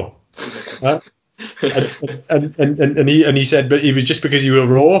donkey for?" and he said, but it was just because you were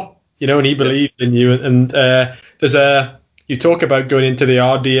raw, and he believed in you. And you talk about going into the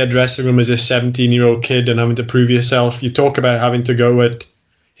Ardea dressing room as a 17-year-old kid and having to prove yourself. You talk about having to go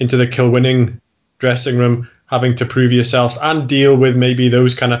into the Kilwinning dressing room, having to prove yourself and deal with maybe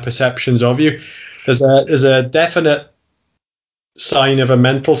those kind of perceptions of you. There's a definite sign of a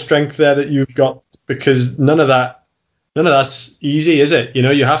mental strength there that you've got, because none of that's easy, is it?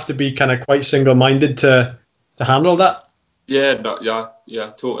 You have to be kind of quite single-minded to handle that. Yeah,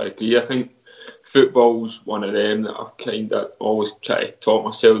 totally agree. I think football's one of them that I've kind of always try to talk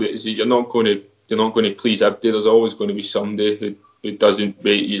myself that is, you're not going to please everybody. There's always going to be somebody who doesn't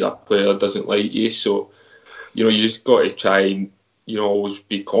rate you as a player, doesn't like you. So you just got to try and always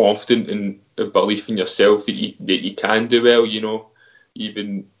be confident in the belief in yourself that you can do well.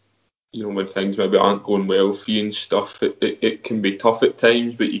 Even when things maybe aren't going well for you and stuff, it can be tough at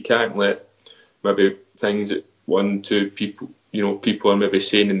times, but you can't let maybe things that 1-2 people people are maybe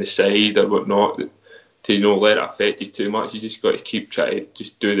saying in the side or whatnot to let it affect you too much. You just got to keep trying to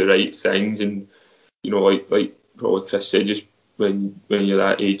just do the right things, and like probably Chris said, just when you're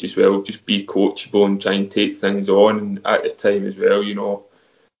that age as well, just be coachable and try and take things on. And at the time as well,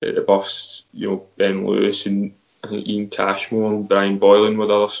 at the Buffs, Ben Lewis and I think Ian Cashmore and Brian Boylan were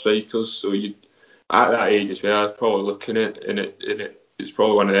the other strikers. So at that age as well, I was probably looking at it, and it's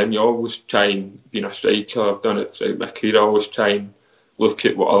probably one of them. You always try and, being a striker, I've done it throughout my career, I always try and look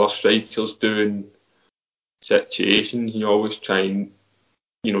at what other strikers do in situations. You always try and,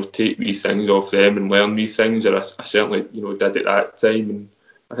 take these things off them and learn these things. And I certainly, did at that time, and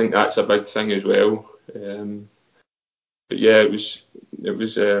I think that's a big thing as well. But yeah, it was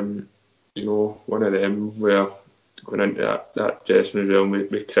one of them where going into that dressing room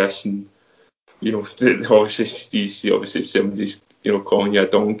with Chris, and obviously somebody's calling you a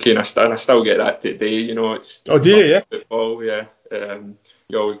donkey, and I still get that today. It's do you? Yeah. Football, yeah.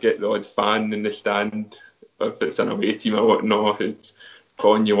 You always get the odd fan in the stand, if it's an away team or whatnot, it's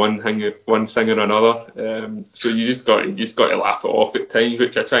calling you one thing or another. So you just got to laugh it off at times,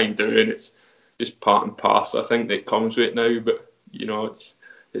 which I try and do, and it's just part and parcel, I think, that comes with it now. But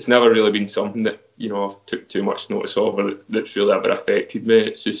it's never really been something that I've took too much notice of, or that's really ever affected me.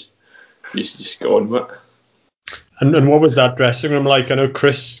 It's just go on with it. And what was that dressing room like? I know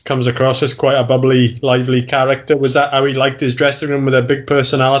Chris comes across as quite a bubbly, lively character. Was that how he liked his dressing room, with their big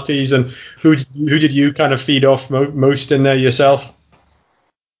personalities? And who did you kind of feed off most in there yourself?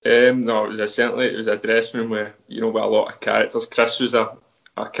 No, it was a dressing room with with a lot of characters. Chris was a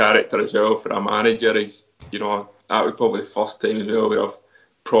character as well for a manager. That was probably the first time as well where I've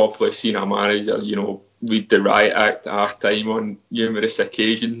properly seen a manager, lead the riot act at half time on numerous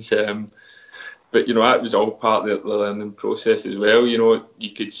occasions. But that was all part of the learning process as well. You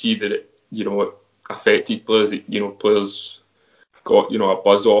could see that it affected players. Players got a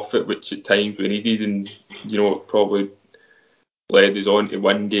buzz off it, which at times we needed, and it probably led us on to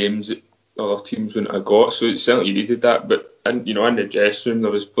win games that other teams wouldn't have got. So it certainly needed that. But in the dressing room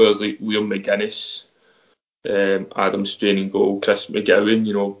there was players like Liam McGuinness, Adam Strain in goal, Chris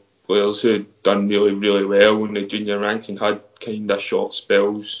McGowan. Players who had done really, really well in the junior ranks and had kind of short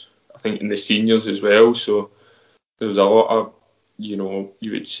spells, I think, in the seniors as well. So there was a lot of, you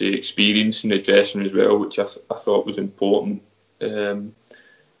would say, experience in the dressing room as well, which I thought was important. And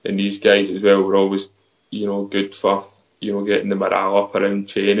these guys as well were always, good for, getting the morale up around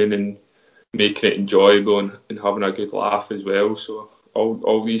training and making it enjoyable and having a good laugh as well. So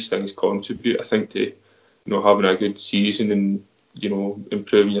all these things contribute, I think, to having a good season and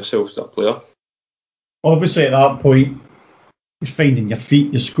improving yourself as a player. Obviously, at that point, you're finding your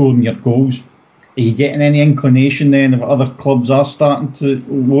feet, you're scoring your goals. Are you getting any inclination then if other clubs are starting to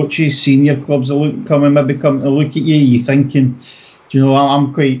watch you, senior clubs are coming to look at you? You thinking,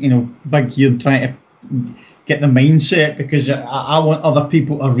 I'm quite big here and trying to get the mindset, because I want other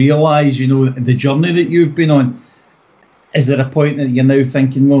people to realise the journey that you've been on. Is there a point that you're now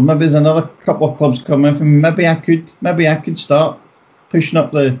thinking, well, maybe there's another couple of clubs coming from me, maybe I could start pushing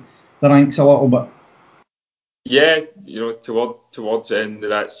up the ranks a little bit? Yeah, towards the end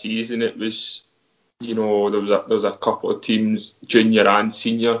of that season, it was, there was a couple of teams, junior and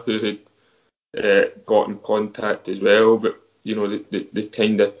senior, who had got in contact as well. But the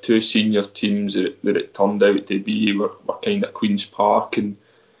kind of two senior teams that it turned out to be were kind of Queen's Park and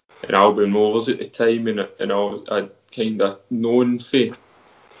Albion Rovers at the time, and I'd kind of known for it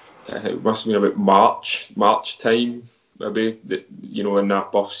must have been about March time, maybe, that in that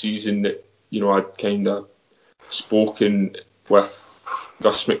off season, that I'd kind of spoken with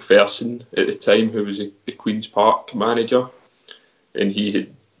Gus McPherson at the time, who was the Queen's Park manager, and he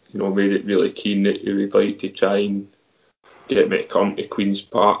had made it really keen that he would like to try and get me to come to Queen's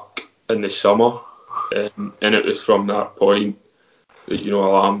Park in the summer, and it was from that point that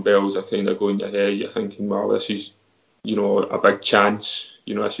alarm bells are kind of going in your head. You're thinking, well, this is a big chance.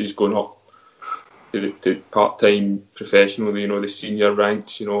 This is going up to part-time professional, the senior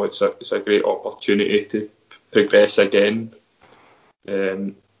ranks. It's a great opportunity to progress again,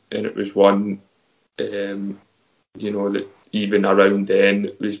 and it was one that even around then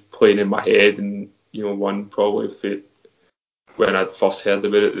it was playing in my head, and one probably when I'd first heard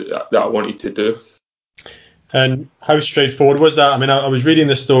about it that I wanted to do. And how straightforward was that? I mean, I was reading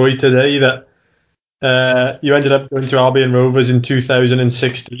the story today that you ended up going to Albion Rovers in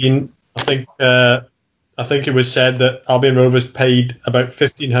 2016. I think it was said that Albion Rovers paid about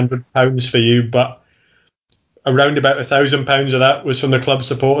 £1,500 for you, but around about £1,000 of that was from the club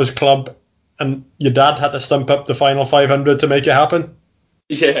supporters club, and your dad had to stump up the final 500 to make it happen.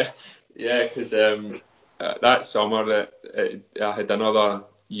 Yeah, because that summer I had another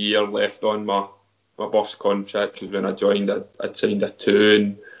year left on my boss contract, because when I joined I'd signed a 2,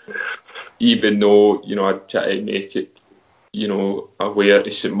 and even though I'd try to make it aware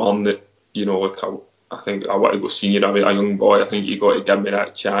to St Mirren that I think I want to go senior. I mean, a young boy, I think you got to give me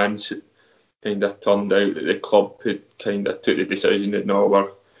that chance. It kind of turned out that the club had kind of took the decision that no,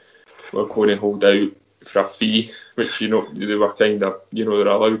 we're going to hold out for a fee, which they were kind of they're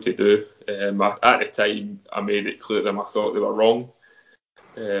allowed to do. At the time, I made it clear to them I thought they were wrong,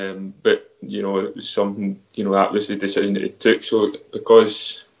 but it was something, that was the decision that they took. So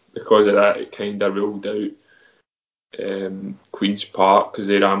because of that, it kind of ruled out Queen's Park, because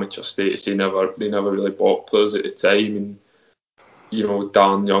their amateur status, they never really bought players at the time, and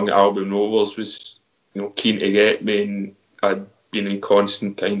Darren Young at Albion Rovers was keen to get me, and I'd been in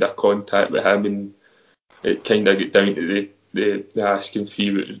constant kind of contact with him, and it kind of got down to the asking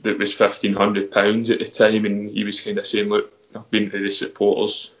fee that was £1,500 at the time, and he was kind of saying, look, I've been to the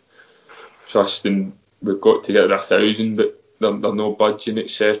supporters trust and we've got to get 1,000, but they're no budging,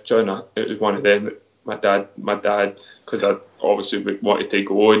 etc. And it was one of them that my dad, because I obviously wanted to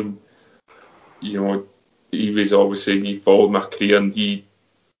go, and he was obviously, he followed my career, and he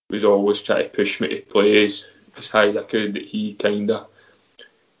was always trying to push me to play as high as I could, that he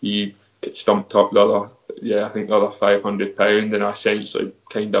stumped up the other £500, and I essentially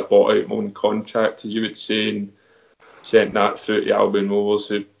kind of bought out my own contract, as you would say, and sent that through to Albion Rovers,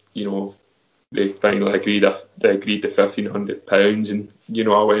 who they finally agreed to £1,500, and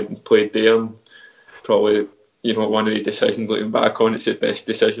I went and played there, and probably one of the decisions looking back on, it's the best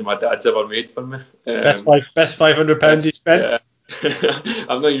decision my dad's ever made for me. Best £500 he spent. Yeah.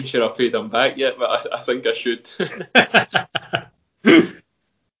 I'm not even sure I paid him back yet, but I think I should.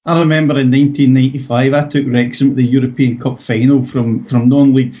 I remember in 1995 I took Wrexham to the European Cup final from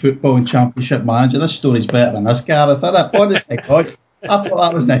non-league football and Championship manager. This story's better than this, Gareth. Honestly, God, I thought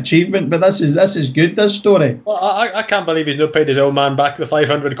that was an achievement, but this is good, this story. Well, I can't believe he's not paid his old man back the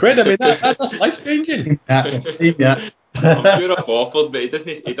 £500. I mean, that's life changing. Yeah. I'm sure I've offered, but he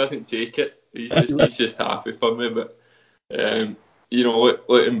doesn't take it. He's just happy for me. But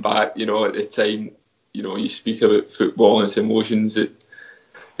looking back, at the time, you speak about football and its emotions.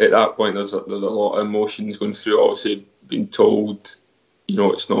 At that point, there's a lot of emotions going through. Obviously, being told,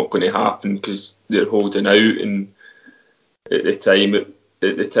 it's not going to happen because they're holding out, and at the time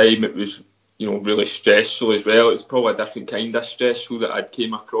it was, really stressful as well. It's probably a different kind of stressful that I'd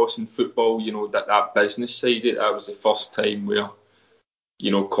came across in football. That business side. That was the first time where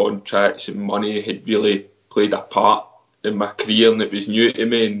contracts and money had really played a part in my career, and it was new to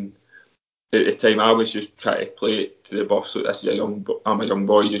me. And at the time, I was just trying to play it to the boss. So I'm a young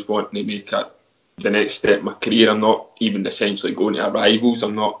boy, just wanting to make it the next step in my career. I'm not even essentially going to a rivals.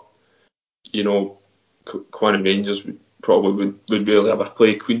 I'm not, Quantum Rangers would really ever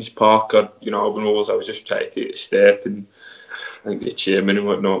play Queen's Park or Albion Rovers. I was just trying to take a step, and I think the chairman and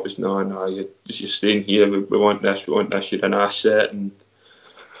whatnot was no, you're staying here. We want this. You're an asset, and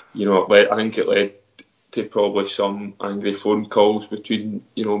I think it led to probably some angry phone calls between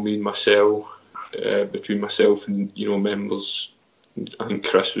me and myself, between myself and members. I think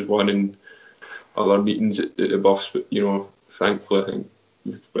Chris was one, and other meetings at the bus. But thankfully, I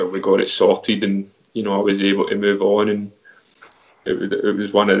think we got it sorted, and I was able to move on, and it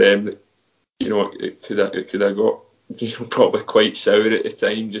was one of them that it could have got probably quite sour at the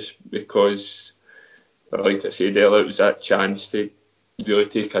time, just because, like I said earlier, it was that chance to really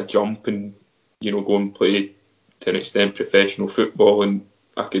take a jump and go and play to an extent professional football, and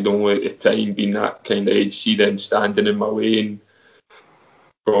I could only at the time, being that kind of age, see them standing in my way, and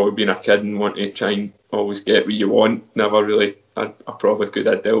probably being a kid and wanting to try and always get what you want. Never really, I probably could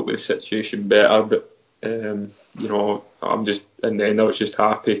have dealt with the situation better, but I'm just, in the end I was just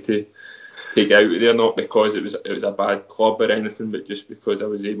happy to get out of there, not because it was a bad club or anything, but just because I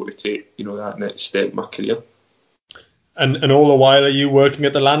was able to take that next step in my career. And all the while, are you working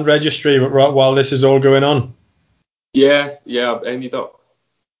at the land registry while this is all going on? Yeah, I ended up,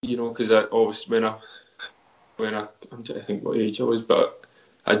 because I always when I'm trying to think what age I was, but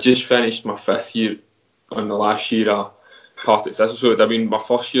I just finished my 5th year on the last year of Partick Thistle, so it would have been my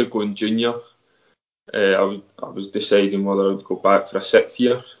first year going junior. I was deciding whether I would go back for a 6th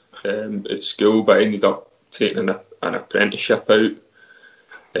year at school, but I ended up taking an apprenticeship out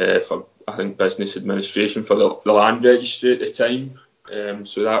for, I think, business administration for the land registry at the time.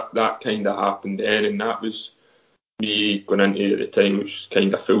 So that kind of happened then, and that was me going into, at the time, which was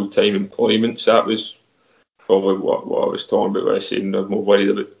kind of full-time employment. So that was probably what I was talking about when I was saying I'm more worried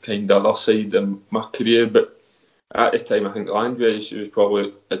about kind of other side of my career. But at the time, I think the land registry was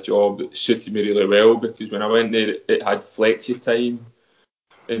probably a job that suited me really well, because when I went there, it had flexi time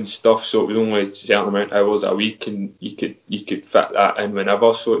and stuff, so it was only a certain amount of hours a week, and you could fit that in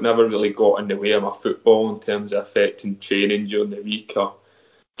whenever, so it never really got in the way of my football in terms of affecting training during the week or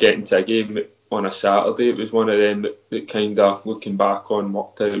getting to a game on a Saturday. It was one of them that kind of, looking back on,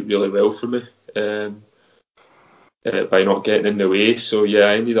 worked out really well for me by not getting in the way. So yeah,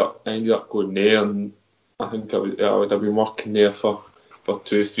 I ended up going there, and I think I would have been working there for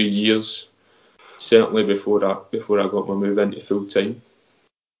 2 or 3 years, certainly before I got my move into full time.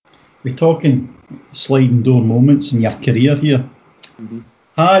 We're talking sliding door moments in your career here. Mm-hmm.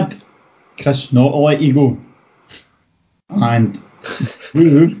 Had Chris not let you go, and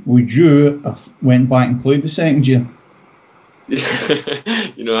would you have went back and played the second year?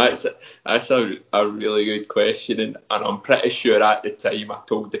 That's a really good question, and I'm pretty sure at the time I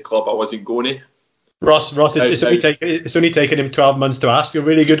told the club I wasn't going to. Ross, it's only taken him 12 months to ask a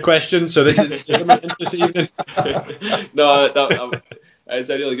really good question, so this is this evening. No, it's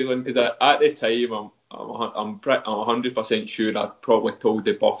a really good one, because at the time I'm 100% sure I'd probably told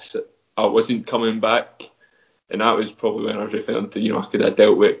the boss that I wasn't coming back, and that was probably when I was referring to, I could have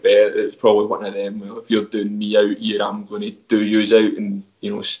dealt with it better. It was probably one of them, well, if you're doing me out here, I'm going to do yous out, and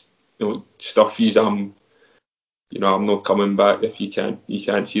stuff yous. I'm not coming back if you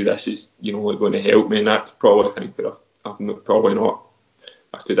can't see this is going to help me, and that's probably, I think,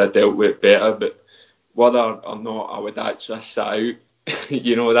 I could have dealt with it better. But whether or not I would actually sat out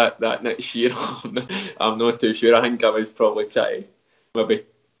that next year, I'm not too sure. I think I was probably trying to maybe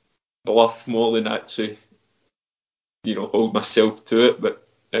bluff more than actually hold myself to it. But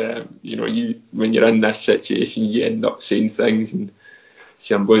when you're in this situation, you end up saying things and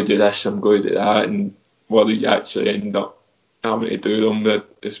say, I'm going to do this, I'm going to do that, and whether you actually end up having to do them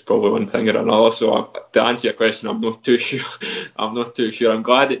is probably one thing or another. So to answer your question, I'm not too sure. I'm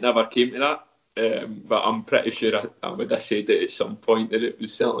glad it never came to that. But I'm pretty sure I would have said it at some point, that it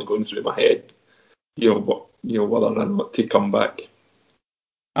was certainly going through my head, whether or not to come back.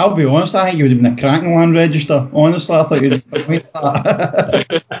 I'll be honest, I think you would have been a cracking land register. Honestly, I thought you'd have been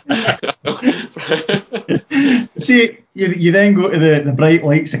that. See, you then go to the bright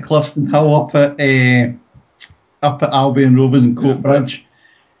lights of Clifton Hill up at Albion Rovers and Coatbridge.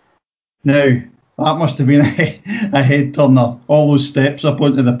 Now, that must have been a head turner. All those steps up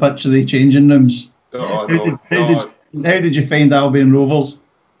onto the pitch of the changing rooms. How did you find Albion Rovers?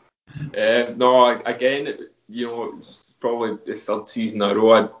 No, again, it's probably the third season in a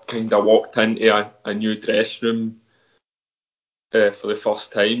row I kind of walked into a new dressing room for the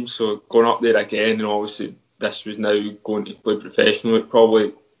first time. So going up there again, and obviously this was now going to play professional, it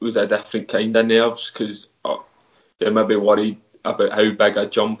probably was a different kind of nerves because you're maybe worried about how big a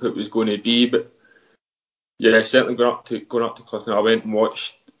jump it was going to be. But yeah, certainly going up to Clifton, I went and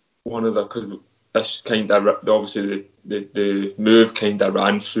watched one of because this kind of obviously the move kind of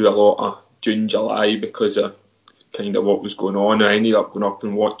ran through a lot of June, July because of kind of what was going on. I ended up going up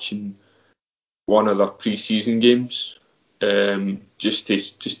and watching one of the pre-season games, just to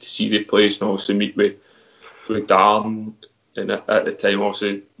see the place and obviously meet with Darren. And at the time,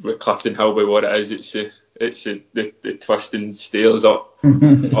 obviously with Clifton Hill, by what it is, it's the twisting stairs up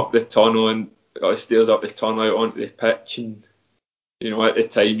the tunnel and stairs up the tunnel out onto the pitch. And at the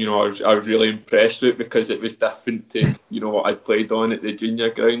time, I was really impressed with it because it was different to what I'd played on at the junior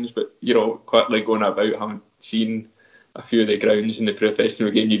grounds. But quickly going about having seen a few of the grounds in the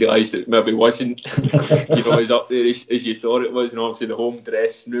professional game, you realise that it maybe wasn't as up there as you thought it was. And obviously the home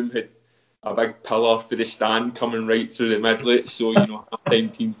dressing room had a big pillar for the stand coming right through the midlet, so half-time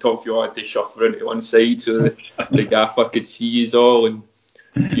team talk, you had to shuffle into one side so the gaffer could see us all, and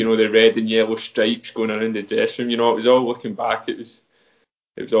the red and yellow stripes going around the dressing room. It was all, looking back, it was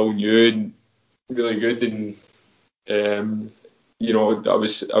all new and really good. And I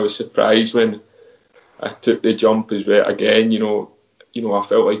was surprised when I took the jump as well. Again, I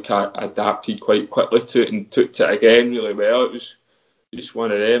felt like I adapted quite quickly to it and took to it again really well. It was just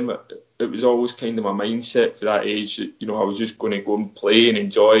one of them. It was always kind of my mindset for that age that I was just going to go and play and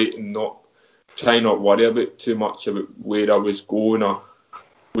enjoy it and not worry about too much about where I was going or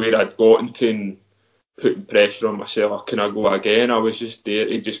where I'd gotten to and putting pressure on myself. Can I go again? I was just there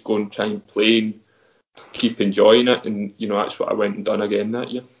to just go and try and play and keep enjoying it, and that's what I went and done again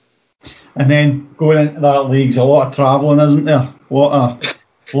that year. And then going into that league's a lot of travelling, isn't there? A lot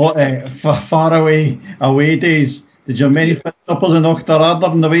of far away days. Did you have many uppers in Auchterarder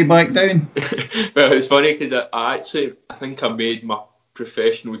on the way back down? Well, it's funny because I think I made my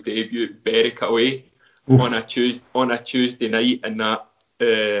professional debut at Berwick away on a Tuesday night, and that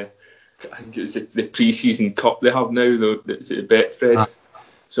I think it was the pre-season cup they have now, though. It's at Betfred.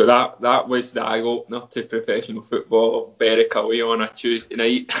 So that was the eye opener to professional football, of Berwick away on a Tuesday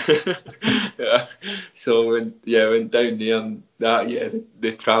night. So went down there, and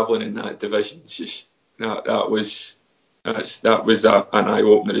the travelling in that division, just that was an eye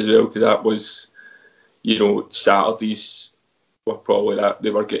opener as well, because that was Saturdays were probably that they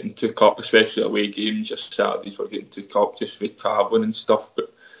were getting took up, especially away games. Just Saturdays were getting took up just for travelling and stuff.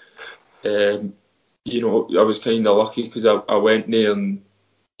 But I was kind of lucky because I went there and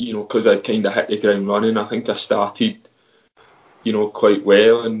because I'd kind of hit the ground running. I think I started quite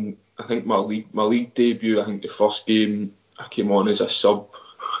well, and I think my league debut, I think the first game I came on as a sub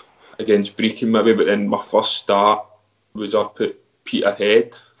against Brecon maybe, but then my first start was up at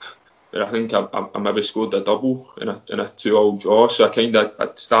Peterhead, and I think I maybe scored a double in a 2-2 draw. So I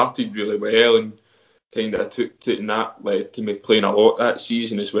started really well, and kind of took to it, and that led to me playing a lot that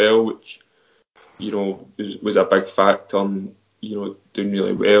season as well, which was a big factor on doing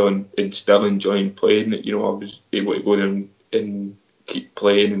really well and still enjoying playing. I was able to go there and keep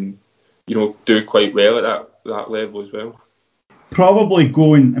playing and do quite well at that level as well. Probably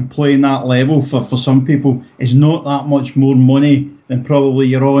going and playing that level for some people is not that much more money than probably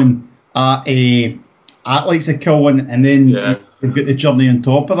you're on at like the Kilwin, and then you've got the journey on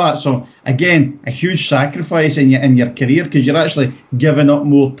top of that. So again, a huge sacrifice in your career, because you're actually giving up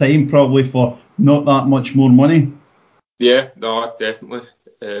more time probably for not that much more money. Yeah, no, definitely.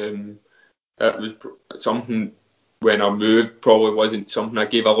 It was something when I moved probably wasn't something I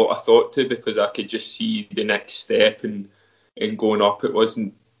gave a lot of thought to, because I could just see the next step and going up. It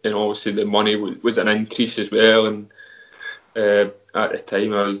wasn't, and obviously the money was an increase as well. And at the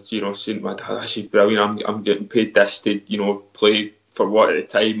time I was, saying to my dad, "This is brilliant. I'm getting paid this to, play for what at the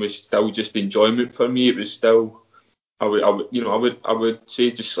time was still just enjoyment for me. It was still, I would say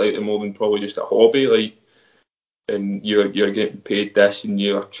just slightly more than probably just a hobby, like." And you're getting paid this, and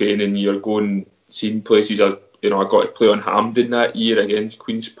you're training, you're going, seeing places. I got to play on Hampden that year against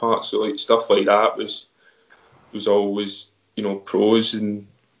Queen's Park, so like stuff like that was always pros. And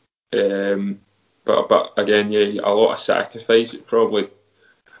but again, a lot of sacrifice. It's probably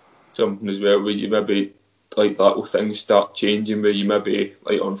something as well where you maybe like little things start changing, where you maybe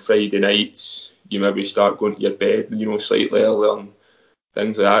like on Friday nights you maybe start going to your bed slightly earlier and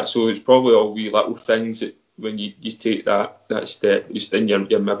things like that. So it's probably all wee little things that when you take that step, just in your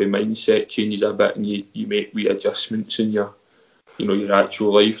maybe mindset changes a bit, and you make wee adjustments in your your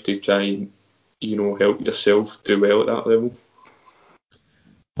actual life to try and help yourself do well at that level.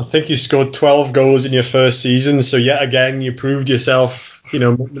 I think you scored 12 goals in your first season, so yet again you proved yourself,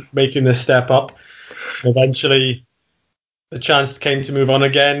 making the step up. Eventually, the chance came to move on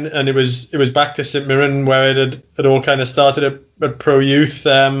again, and it was back to St Mirren where it all kind of started at Pro Youth.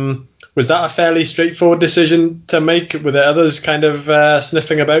 Was that a fairly straightforward decision to make? Were there others kind of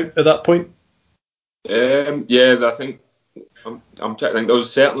sniffing about at that point? Yeah, I think I'm trying to think.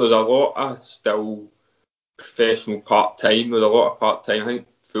 There's a lot of still professional part-time. There's a lot of part-time. I think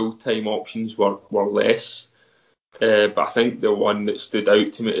full-time options were less. But I think the one that stood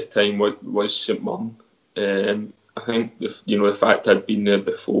out to me at the time was St Mirren. I think the fact I'd been there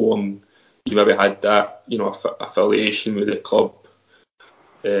before and you maybe had that affiliation with the club.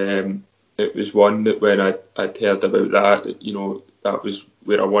 It was one that when I'd heard about that, that was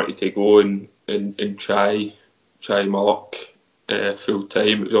where I wanted to go and try my luck full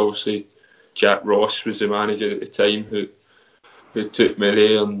time. It was obviously Jack Ross was the manager at the time who took me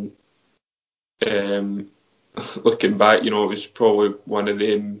there, and looking back, it was probably one of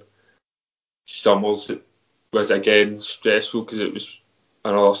them summers that was again stressful because it was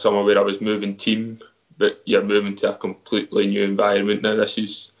another summer where I was moving team, but you're moving to a completely new environment now. This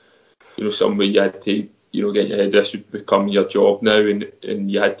is somewhere you had to get your head. This would become your job now, and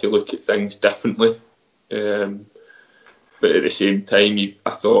you had to look at things differently. But at the same time,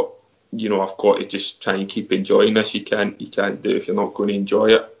 I thought, I've got to just try and keep enjoying this. You can't do it if you're not going to enjoy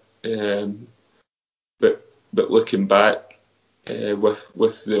it. But looking back,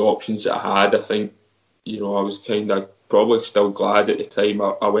 with the options that I had, I think I was kind of probably still glad at the time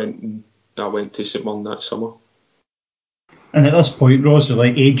I went to St Mirren that summer. And at this point, Ross, are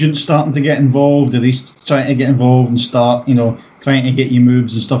like agents starting to get involved? Are they trying to get involved and start, trying to get you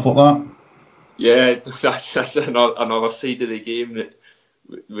moves and stuff like that? Yeah, that's another side of the game that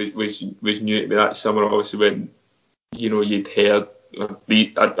was new to me that summer. Obviously, when you'd heard,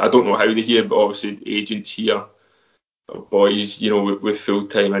 I don't know how they hear, but obviously agents here, boys, with full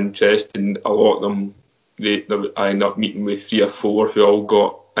time interest, and a lot of them, I ended up meeting with 3 or 4 who all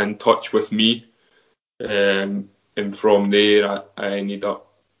got in touch with me, and from there I ended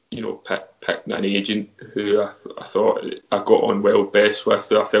up picking an agent who I thought I got on well best with,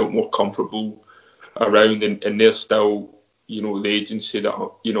 who I felt more comfortable around, and they're still the agency that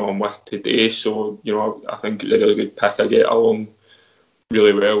I'm with today. So I think it's a really good pick. I get along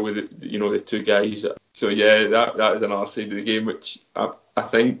really well with the 2 guys. So yeah, that is another side of the game, which I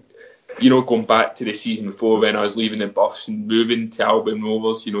think going back to the season before when I was leaving the Buffs and moving to Albion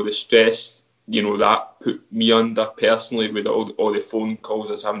Rovers, the stress that put me under personally with all the phone calls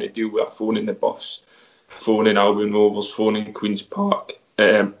I was having to deal with, phoning the Buffs, phoning Albion Rovers, phoning Queen's Park.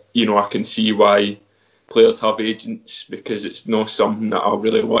 I can see why players have agents, because it's not something that I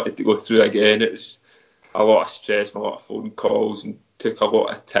really wanted to go through again. It was a lot of stress and a lot of phone calls, and took a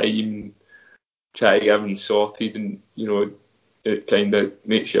lot of time trying to get everything sorted, and it kind of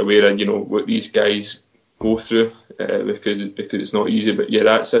makes you aware of what these guys go through, because it's not easy. But yeah,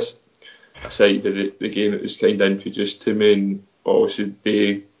 that's just a side of the game that was kind of introduced to me, and obviously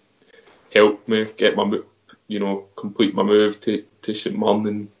they helped me get my complete my move to St Mirren,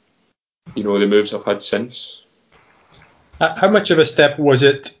 and the moves I've had since. How much of a step was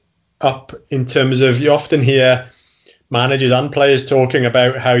it up in terms of, you often hear managers and players talking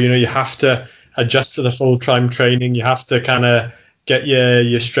about how you have to adjust to the full-time training, you have to kind of get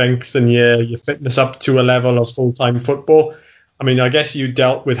your strength and your fitness up to a level of full-time football. I mean, I guess you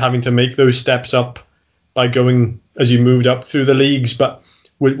dealt with having to make those steps up by going as you moved up through the leagues, but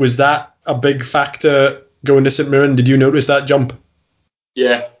was that a big factor going to St Mirren? Did you notice that jump?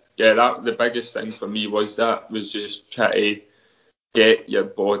 Yeah, that the biggest thing for me was just try to get your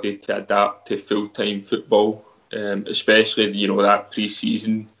body to adapt to full-time football, especially that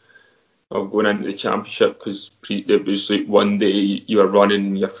pre-season of going into the championship, because it was like one day you were running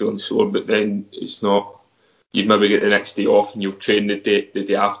and you're feeling sore, but then it's not. You'd maybe get the next day off and you'll train the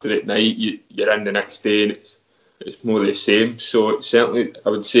day after at night. You're in the next day and it's more the same. So I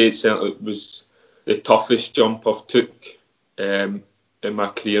would say it was the toughest jump I've took in my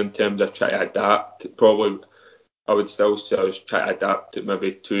career in terms of trying to adapt. Probably I would still say I was trying to adapt it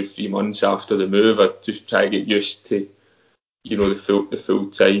maybe 2 or 3 months after the move. I'd just try to get used to the full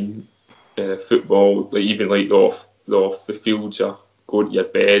time football, like even like the off the fields, or going to your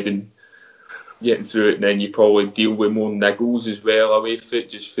bed and getting through it, and then you probably deal with more niggles as well away from it,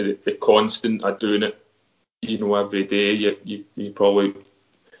 just for the constant of doing it every day. You probably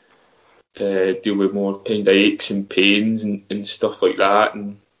deal with more kind of aches and pains and stuff like that,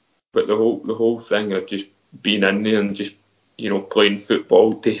 but the whole thing of just being in there and just playing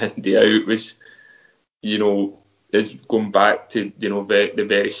football day in, day out was, is going back to, the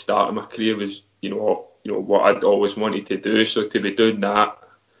very start of my career was, what I'd always wanted to do. So to be doing that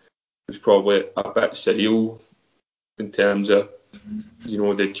was probably a bit surreal in terms of,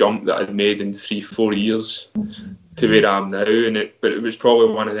 the jump that I'd made in 3-4 years to where I am now. But it was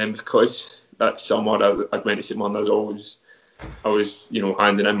probably one of them because that summer I'd went to St Mirren. I was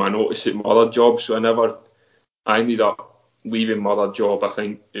handing in my notice at my other job, so I ended up leaving my other job. I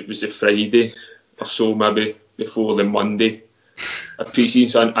think it was a Friday or so, maybe before the Monday of pre-season.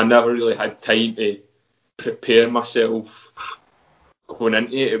 So I never really had time to prepare myself going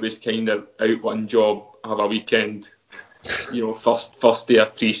into it. It was kind of out one job, have a weekend, first day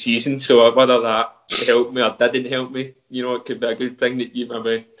of pre-season. So whether that helped me or didn't help me, it could be a good thing that you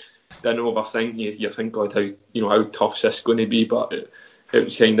maybe didn't overthink. You think, God, how tough's this going to be? But it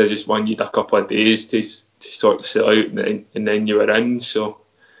was kind of just one you had a couple of days to sort yourself out, and then you were in. So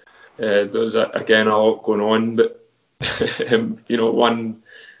there was again a lot going on, but to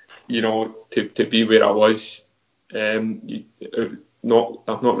be where I was, I'm not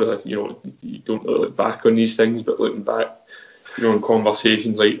really, you don't really look back on these things, but looking back, in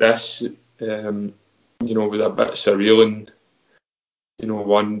conversations like this, was a bit surreal. And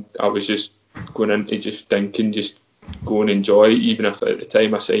one, I was just going into just thinking, just go and enjoy it, even if at the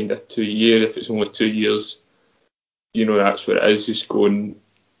time I signed a 2-year, if it's only 2 years, that's what it is, just go and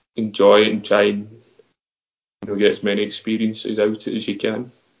enjoy it and try and get as many experiences out it as you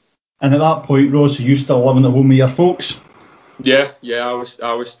can. And at that point, Ross, are you still living at home with your folks? Yeah, I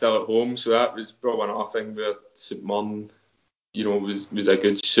was still at home, so that was probably another thing where St Mirren, was a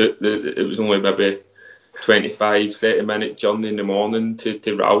good suit. It was only maybe 25-30 minute journey in the morning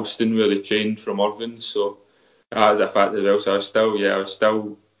to Ralston, where they trained from Irvine. So that was a fact as well. So I was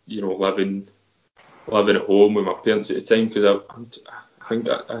still living at home with my parents at the time, because I think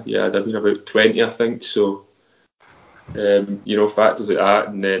I'd been about 20, I think. So factors like that,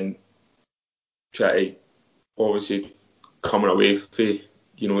 and then try to obviously coming away from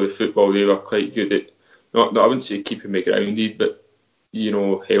the football. They were quite good at I wouldn't say keeping me grounded, but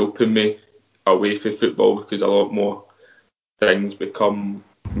helping me away from football, because a lot more things become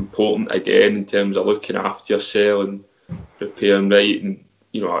important again in terms of looking after yourself and preparing right, and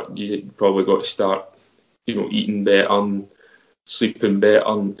you probably got to start eating better and sleeping better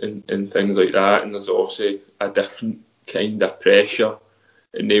and things like that. And there's obviously a different kind of pressure,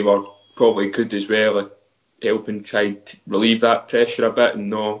 and they were probably good as well at helping try to relieve that pressure a bit, and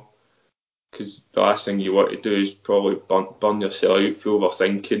not, because the last thing you want to do is probably burn yourself out for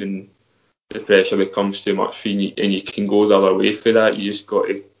overthinking, and the pressure becomes too much for you, and you can go the other way for that. You just got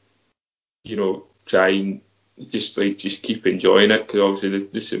to try and just keep enjoying it, because obviously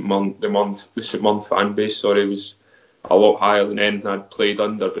the St Mirren fan base was a lot higher than anything I'd played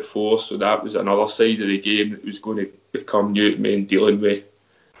under before, so that was another side of the game that was going to become new to me, and dealing with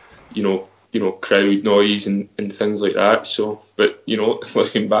crowd noise and things like that. So, but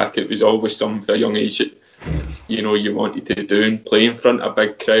looking back, it was always something for a young age that you wanted to do, and play in front of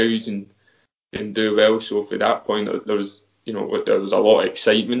big crowds and do well. So for that point, there was a lot of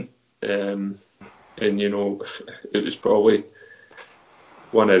excitement, and it was probably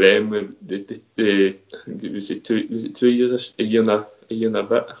one of them. I think it was 2 years, a year and a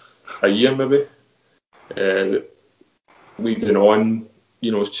bit, a year maybe. Leading on,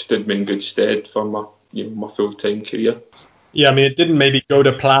 stood me in good stead for my my full-time career. Yeah, I mean, it didn't maybe go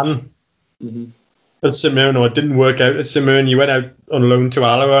to plan at St Mirren, or it didn't work out at St Mirren. You went out on loan to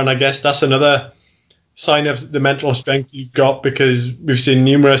Alloa, and I guess that's another sign of the mental strength you've got, because we've seen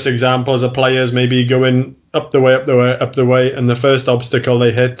numerous examples of players maybe going up the way, and the first obstacle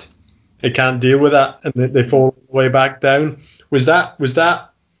they hit, they can't deal with that, and they fall all the way back down. Was that?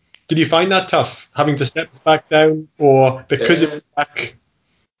 Did you find that tough, having to step back down, or because it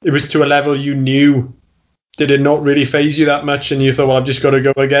was to a level you knew? Did it not really faze you that much, and you thought, well, I've just got to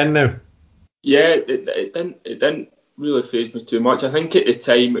go again now? Yeah, it didn't really faze me too much. I think at the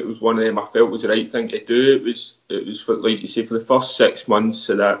time it was one of them I felt was the right thing to do. It was for, like you say, for the first 6 months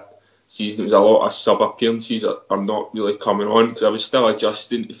of that season, it was a lot of sub appearances that are not really coming on, because I was still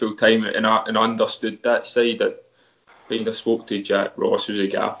adjusting to full time, and I understood that side. That kind of spoke to Jack Ross, who was a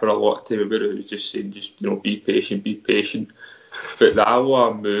gaffer a lot of time about it. He was just saying, be patient. But the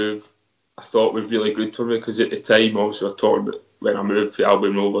Alloa move, I thought, was really good for me, because at the time, also I talked about when I moved from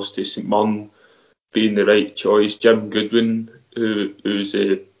Albion Rovers to St Mirren being the right choice. Jim Goodwin, who's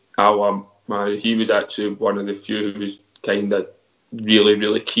a Alloa man, he was actually one of the few who was kind of really,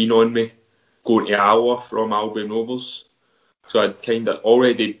 really keen on me going to Alloa from Albion Rovers. So I'd kind of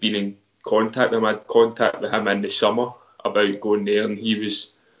already been in contact with him. I'd contact with him in the summer about going there, and he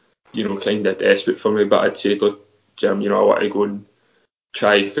was, kind of desperate for me. But I'd said, look, Jim, I want to go and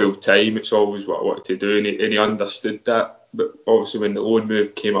try full time. It's always what I wanted to do, and he understood that. But obviously, when the loan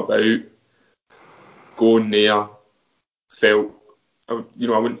move came about, going there felt, I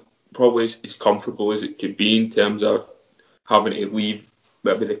wouldn't probably as comfortable as it could be in terms of having to leave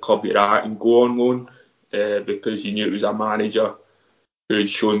maybe the club you're at and go on loan, because you knew it was a manager who had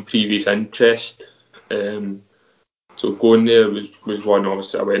shown previous interest. So going there was one.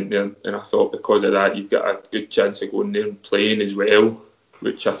 Obviously, I went there and I thought because of that, you've got a good chance of going there and playing as well,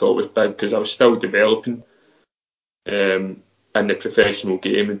 which I thought was big because I was still developing in the professional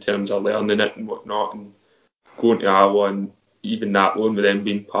game in terms of learning it and whatnot. And going to Alloa, and even that one with them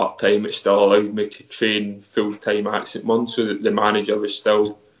being part-time, it still allowed me to train full-time at St Mirren, so that the manager was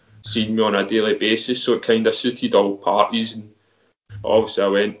still seeing me on a daily basis. So it kind of suited all parties. And obviously I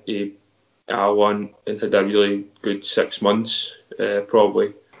went to Alloa and had a really good 6 months.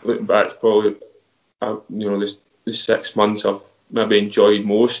 Probably looking back, it's probably the 6 months I've maybe enjoyed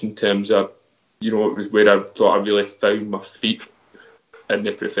most in terms of, it was where I thought I really found my feet in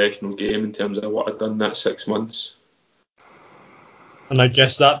the professional game in terms of what I'd done that 6 months. And I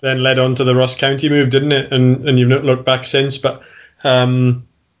guess that then led on to the Ross County move, didn't it? And you've not looked back since. But the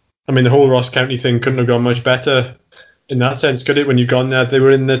whole Ross County thing couldn't have gone much better in that sense, could it? When you gone there, they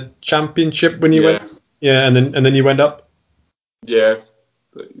were in the Championship when you went. Yeah, and then you went up. Yeah,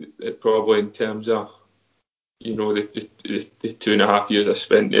 it probably in terms of the 2.5 years I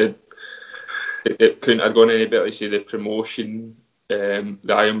spent there, it couldn't have gone any better. You say the promotion, the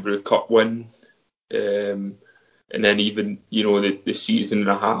Irn-Bru Cup win. And then even, the season and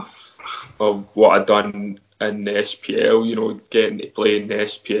a half of what I'd done in the SPL, getting to play in the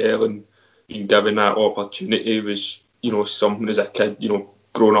SPL and being given that opportunity was, something as a kid,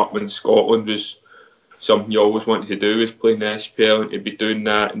 growing up in Scotland was something you always wanted to do, was playing the SPL, and to be doing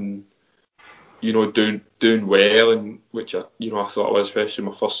that and, doing well, and which I thought I was, especially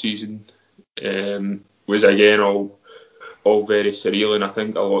my first season, was again all very surreal. And I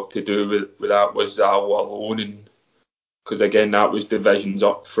think a lot to do with that was Alloa alone, and because again that was divisions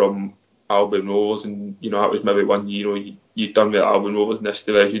up from Albion Rovers, and that was maybe one year you'd done with Albion Rovers in this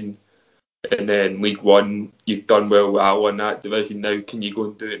division, and then League One you've done well with Alloa in that division. Now can you go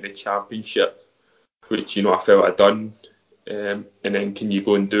and do it in the Championship, which I felt I'd done, and then can you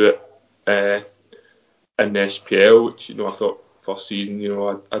go and do it in the SPL, which I thought first season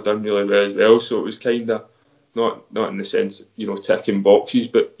I'd done really well as well. So it was kind of not in the sense ticking boxes,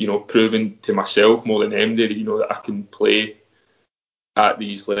 but proving to myself more than anybody that I can play at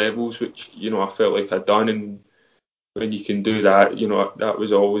these levels, which I felt like I'd done. And when you can do that, that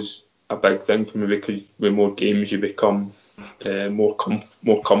was always a big thing for me, because with more games you become more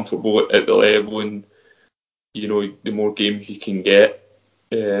comfortable at the level, and the more games you can get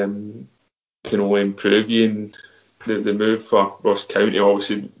can only improve you. And the move for Ross County,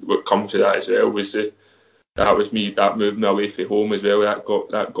 obviously what comes with that as well was that moved me away from home as well. That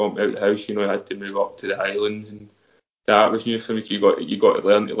got me out of the house. I had to move up to the Highlands, and that was new for me. You got to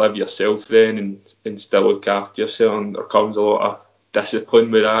learn to live yourself then, and still look after yourself. And there comes a lot of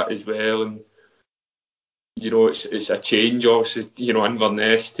discipline with that as well. And it's a change, obviously.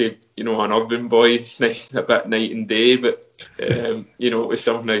 Inverness to an urban boy. It's a bit night and day, but it was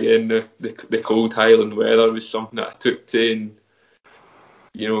something again. The cold Highland weather was something that I took to, and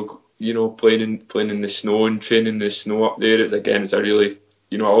playing in the snow and training in the snow up there. It's a really,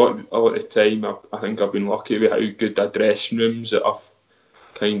 a lot of the time I think I've been lucky with how good the dressing rooms that I've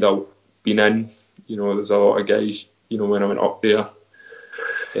kind of been in. There's a lot of guys, when I went up there,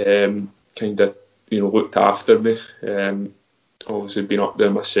 kind of, looked after me. Obviously been up there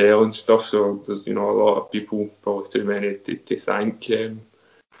myself and stuff, so there's, a lot of people, probably too many to thank.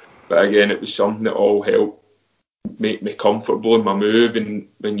 But again, it was something that all helped make me comfortable in my move, and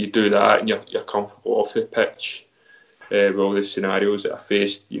when you do that and you're comfortable off the pitch with all the scenarios that I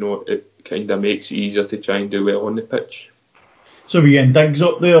faced, it kind of makes it easier to try and do well on the pitch. So were you getting digs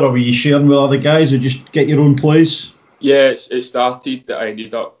up there, or were you sharing with other guys, or just get your own place? Yeah, it started that I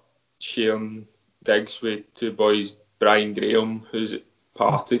ended up sharing digs with two boys, Brian Graham, who's at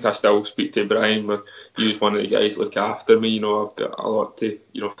Partick. I still speak to Brian, but he was one of the guys look after me. I've got a lot to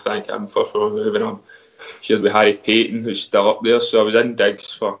thank him for my move, and I'm shared with Harry Payton, who's still up there. So I was in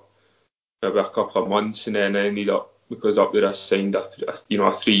digs for maybe a couple of months, and then I ended up, because up there I signed a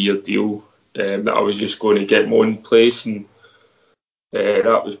 3-year deal that I was just going to get my own place, and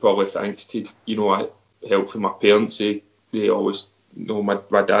that was probably thanks to help from my parents. They always,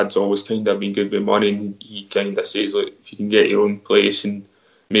 my dad's always kind of been good with money, and he kind of says, look, if you can get your own place and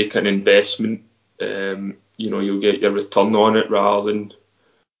make an investment, you'll get your return on it rather than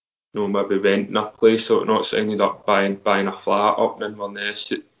maybe renting a place or not. So I ended up buying a flat up in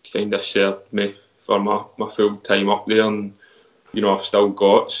Inverness. It kind of served me for my full time up there, and I've still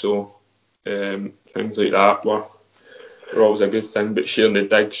got, so things like that were always a good thing. But sharing the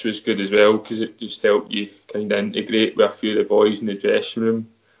digs was good as well, because it just helped you kind of integrate with a few of the boys in the dressing room,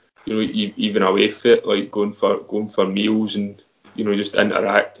 even away from it, like going for meals and just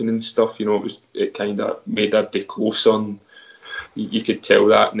interacting and stuff. It kind of made everybody closer, and you could tell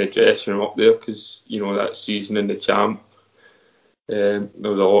that in the dressing room up there, because that season in the champ, there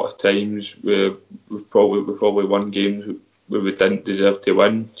was a lot of times where we probably won games where we didn't deserve to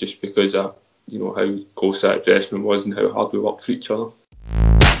win, just because of how close that dressing room was and how hard we worked for each other.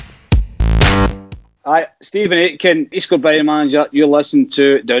 Hi, Stephen Aitken, East Kilbride manager. You're listening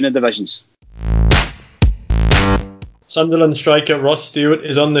to Down the Divisions. Sunderland striker Ross Stewart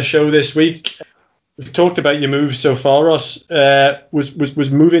is on the show this week. We've talked about your moves so far, Ross. Was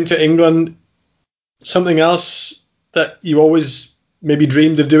moving to England something else that you always maybe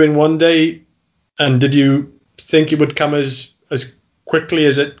dreamed of doing one day? And did you think it would come as quickly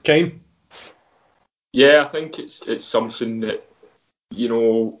as it came? Yeah, I think it's something that,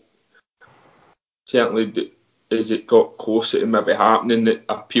 certainly as it got closer to maybe happening, that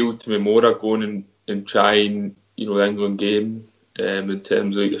appealed to me more of going and trying, the England game. In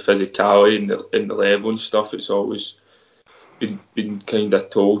terms of the physicality and the level and stuff, it's always been kind of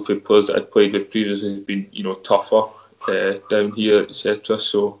told for players that I'd played with previously has been tougher down here, etc.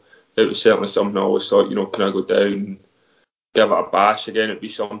 So it was certainly something I always thought, can I go down and give it a bash again? It'd be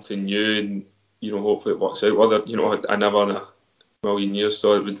something new, and hopefully it works out. Whether I never in a million years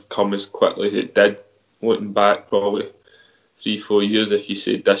thought it would come as quickly as it did. Looking back, probably 3-4 years, if you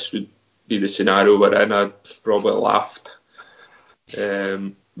said this would be the scenario we're in, I'd probably laughed.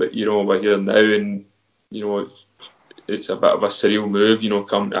 But we're here now, and it's a bit of a surreal move.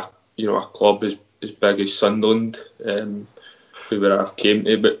 Coming to a club as big as Sunderland, where I've came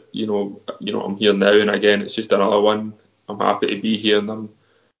to. But I'm here now, and again, it's just another one. I'm happy to be here, and I'm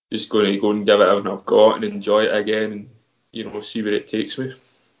just going to go and give it everything I've got and enjoy it again, and see where it takes me.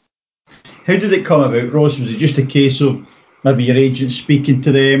 How did it come about, Ross? Was it just a case of maybe your agent speaking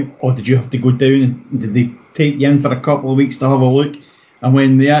to them, or did you have to go down and did they take you in for a couple of weeks to have a look? And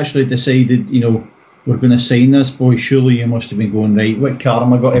when they actually decided, we're going to sign this, boy, surely you must have been going, right, what car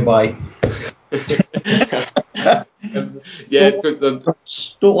am I going to buy? Yeah,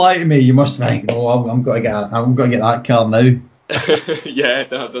 don't lie to me. You must think, no, I'm going to get that car now. Yeah,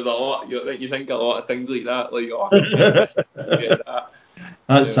 there's a lot. You think a lot of things like that, like get that.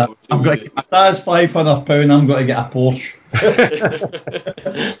 That's that. That's £500. I'm going to get a Porsche.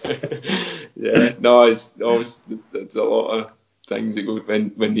 Yeah, no, it's a lot of things that go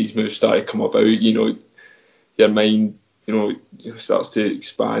when these moves start to come about. Your mind, starts to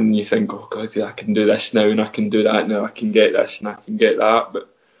expand. And you think, oh God, I can do this now, and I can do that now. I can get this, and I can get that. But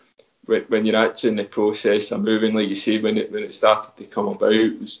when you're actually in the process of moving, like you say, when it started to come about,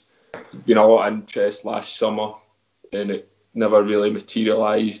 there's been a lot of interest last summer, and it never really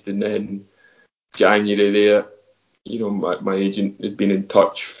materialised. And then January there, my agent had been in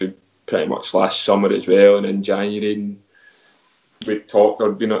touch for pretty much last summer as well, and in January, and we'd talked.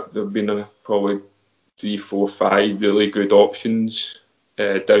 There'd been probably 3, 4, 5 really good options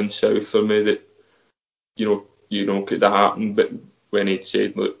down south for me that could have happened. But when he'd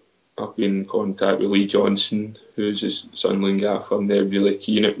said, look, I've been in contact with Lee Johnson, who's his Sunderland gaffer, and they're really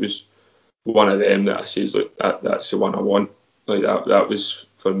keen. It was one of them that I says, look, that's the one I want. Like that was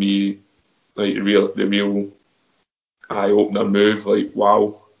for me like the real eye opener move. Like,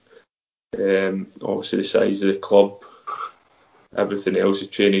 wow. Obviously the size of the club, everything else, the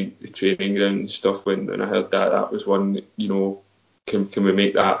training ground and stuff. When I heard that was one that, can we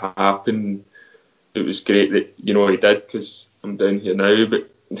make that happen? It was great that he did, because I'm down here now. But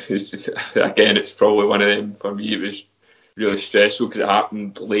again, it's probably one of them for me. It was really stressful because it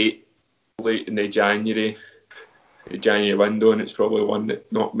happened late in the January window, and it's probably one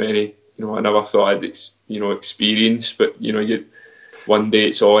that not many, I never thought I'd experience. But one day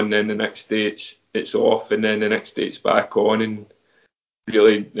it's on, then the next day it's off, and then the next day it's back on. And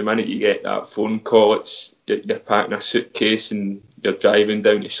really, the minute you get that phone call, you're packing a suitcase and you're driving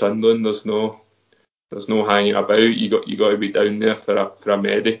down to Sunderland. There's no hanging about. You got to be down there for a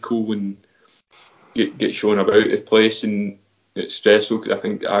medical and get shown about the place. And it's stressful because I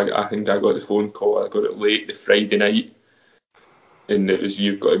think I got the phone call. I got it late the Friday night, and it was,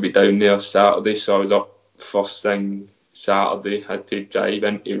 you've got to be down there Saturday. So I was up first thing Saturday. Had to drive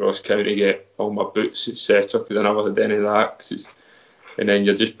into Ross County, get all my boots, etc. because I never had any of that. And then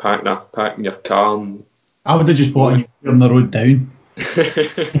you're just packing your car and I would have just bought a new on the road down.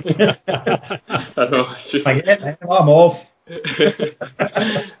 I know. It's just, Forget it, I'm off.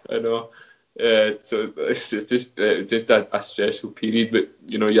 I know. So it's just a stressful period, but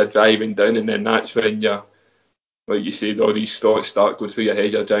you're driving down, and then that's when you're, like you said, all these thoughts start going through your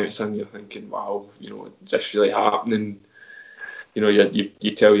head. You're driving, and you're thinking, wow, is this really happening?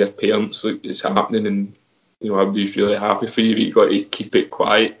 You tell your parents, look, it's happening, and everybody's really happy for you, but you've got to keep it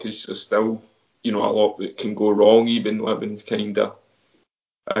quiet because there's still, a lot that can go wrong, even living's kind of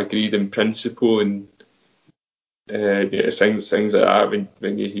agreed in principle, and things like that.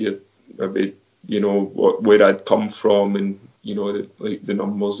 When you hear maybe where I'd come from, and the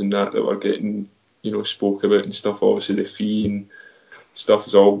numbers and that we're getting spoke about and stuff. Obviously the fee and stuff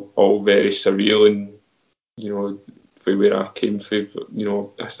is all very surreal, and for where I came from,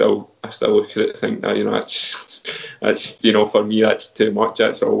 I still look at it and think that that's for me that's too much.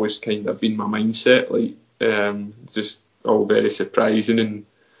 That's always kind of been my mindset, like just all very surprising and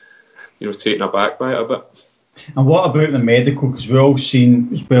taken aback by it a bit. And what about the medical? Because we've all seen,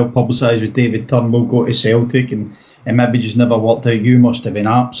 it's well publicised with David Turnbull go to Celtic and maybe just never worked out. You must have been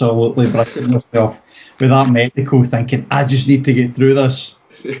absolutely bricking yourself with that medical, thinking, I just need to get through this.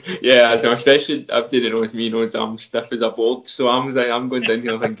 Yeah, I know, especially I didn't know with me, I'm stiff as a board, so I'm going down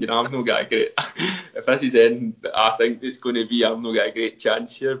here thinking I've not got a great, if this is anything that I think it's going to be, I've not got a great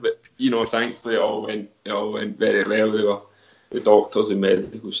chance here, but thankfully it all went very well. The doctors and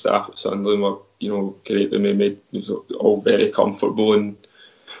medical staff at Sunderland were, great. They made it all very comfortable, and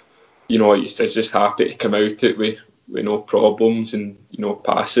I was just happy to come out it with no problems and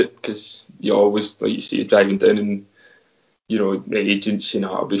pass it, because you always, like you say, driving down and the agents,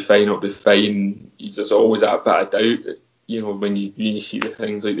 it'll be fine. There's always that bit of doubt, when you see the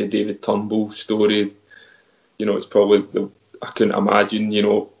things like the David Turnbull story, it's probably I couldn't imagine,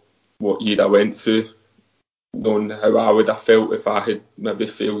 what you'd have went through, knowing how I would have felt if I had maybe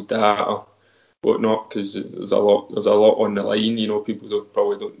failed that or whatnot, because there's a lot on the line. People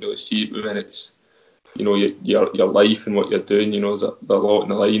probably don't really see it when it's your life and what you're doing. There's a lot on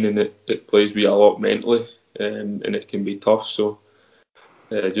the line, and it plays with you a lot mentally, and it can be tough. So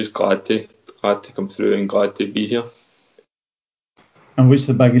just glad to come through and glad to be here. And what's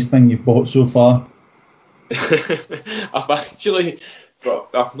the biggest thing you've bought so far? I've not actually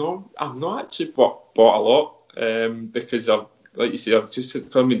bought a lot, because like you say, I've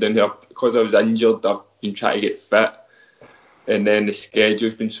just coming down here because I was injured. I've been trying to get fit, and then the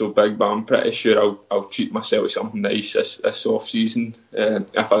schedule's been so big. But I'm pretty sure I'll treat myself to something nice this off season.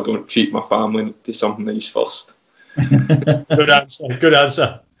 If I don't treat my family to something nice first. Good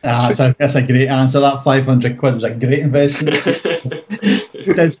answer. That's a great answer. That 500 quid was a great investment.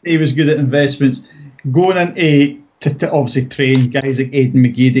 Did say he was good at investments. Going into to obviously train guys like Aidan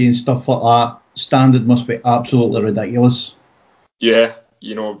McGeady and stuff like that, standard must be absolutely ridiculous. Yeah,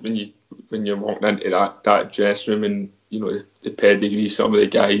 when you're walking into that dressing room, and the pedigree some of the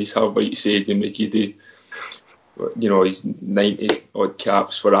guys have, like you say, Aidan McGeady, he's 90 odd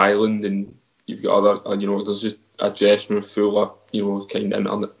caps for Ireland, and you've got other, there's just a dressing room full of kind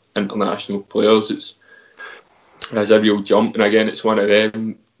of international players. It's a real jump, and again, it's one of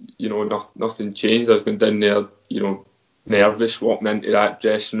them. Nothing changed. I was going down there, nervous walking into that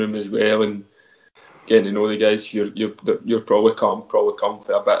dressing room as well, and getting to know the guys. You're probably come for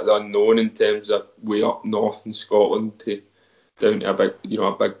a bit of the unknown in terms of way up north in Scotland to down to a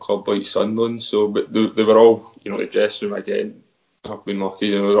big club like Sunderland. So, but they were all, the dressing room again, I've been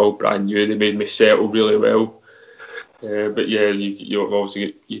lucky. They were all brand new. They made me settle really well. But yeah, you've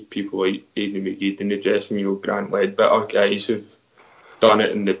obviously got people like Aidan McGeady in the dressing room, Grant Ledbetter, guys who've done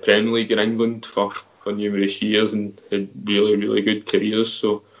it in the Premier League in England for numerous years and had really, really good careers.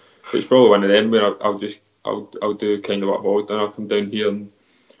 So it's probably one of them where I'll do kind of what I've always done. I'll come down here and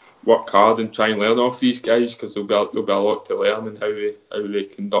work hard and try and learn off these guys, because there'll be a lot to learn in how they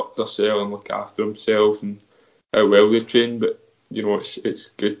conduct themselves and look after themselves and how well they train. But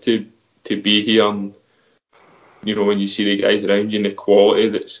it's good to be here, and when you see the guys around you and the quality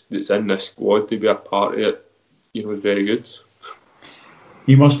that's in this squad, to be a part of it, is very good.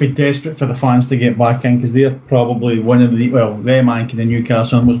 You must be desperate for the fans to get back in, because they're probably one of them and the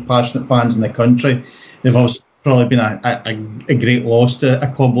Newcastle are the most passionate fans in the country. They've also probably been a great loss to a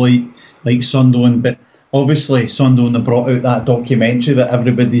club like Sunderland, but obviously Sunderland have brought out that documentary that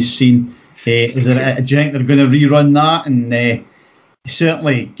everybody's seen. Do you think they're going to rerun that and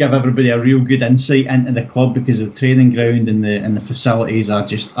certainly give everybody a real good insight into the club, because the training ground and the facilities are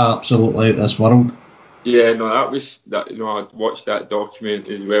just absolutely out of this world? Yeah, no, that was that. I watched that document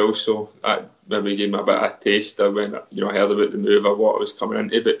as well, so that maybe gave me a bit of a taste of when I heard about the move or what I was coming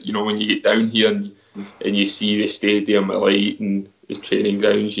into. But when you get down here and and you see the stadium alight and the training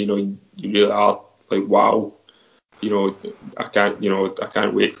grounds, you really are like, wow, I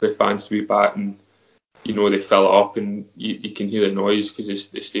can't wait for the fans to be back, and they fill it up, and you can hear the noise because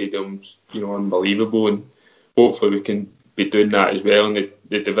the stadium's unbelievable, and hopefully we can be doing that as well in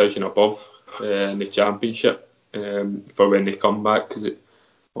the division above, in the championship, for when they come back, because it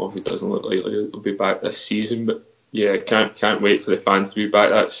obviously doesn't look like it'll be back this season. But yeah, can't wait for the fans to be back.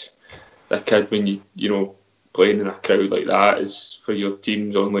 That's a kid when you playing in a crowd like that is for your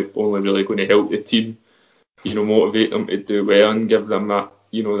team's only really going to help the team, motivate them to do well and give them that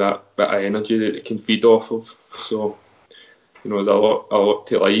that bit of energy that they can feed off of. So there's a lot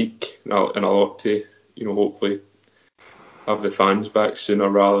to like, and a lot to hopefully have the fans back sooner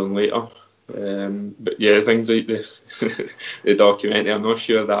rather than later. But yeah, things like this, the documentary, I'm not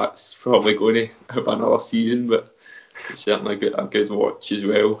sure that's probably going to have another season, but it's certainly a good watch as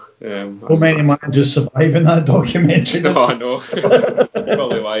well. How many managers survive in that documentary? No, I know.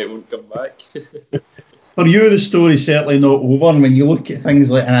 Probably why it won't come back. For you, the story's certainly not over, and when you look at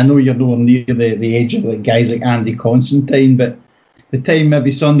things like, and I know you're nowhere near the age of like guys like Andy Constantine, but the time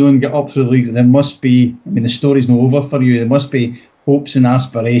maybe Sunderland get up through the leagues, there must be, the story's not over for you, there must be hopes and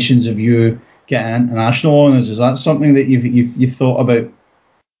aspirations of you getting international honours. Is that something that you've thought about?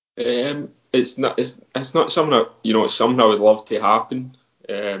 It's not something it's something I would love to happen.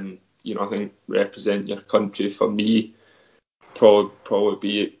 I think represent your country for me probably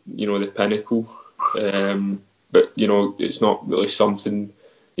be the pinnacle. But it's not really something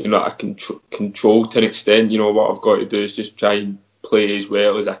that I can control to an extent. What I've got to do is just try and play as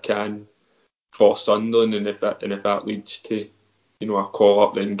well as I can for Sunderland, and if that leads to a call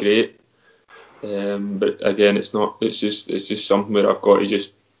up, then great. But again, it's just something where I've got to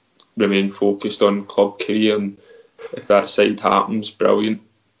just remain focused on club career, and if that side happens, brilliant.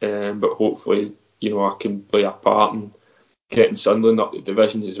 But hopefully I can play a part in getting Sunderland up the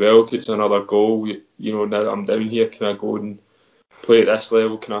divisions as well, because it's another goal. Now that I'm down here, can I go and play at this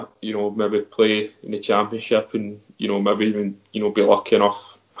level? Can I maybe play in the championship, and maybe even be lucky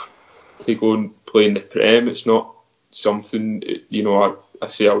enough to go and play in the Prem? It's not something I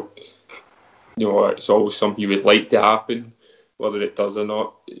say it's always something you would like to happen. Whether it does or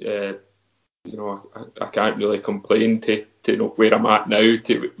not, I can't really complain to where I'm at now,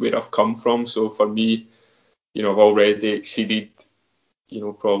 to where I've come from. So for me, I've already exceeded,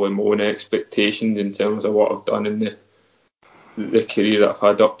 probably my own expectations in terms of what I've done in the career that I've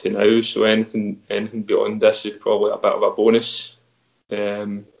had up to now. So anything beyond this is probably a bit of a bonus.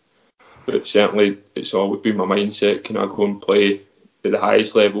 But certainly it's always been my mindset, can I go and play at the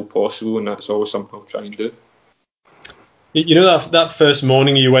highest level possible, and that's always something I'll try and do. That first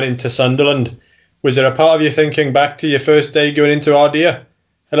morning you went into Sunderland, was there a part of you thinking back to your first day going into Ardea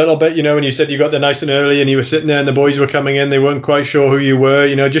a little bit, when you said you got there nice and early and you were sitting there and the boys were coming in, they weren't quite sure who you were,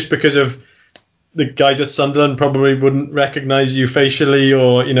 just because of the guys at Sunderland probably wouldn't recognise you facially,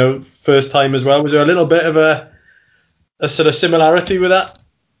 or first time as well. Was there a little bit of a sort of similarity with that?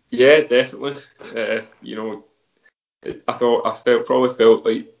 Yeah, definitely. I probably felt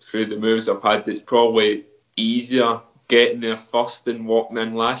like through the moves I've had, it's probably easier getting there first and walking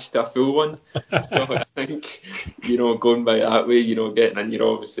in last to a full one. So I think, going by that way, getting in, you're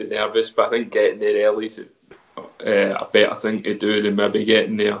obviously nervous, but I think getting there early is a better thing to do than maybe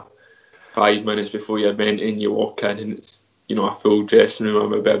getting there 5 minutes before you're meant, and you walk in and it's a full dressing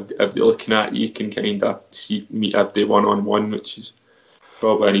room. Maybe if they're looking at you can kind of meet everybody one-on-one, which is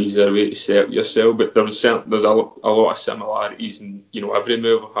probably an easier way to set up yourself. But there's a lot of similarities, and every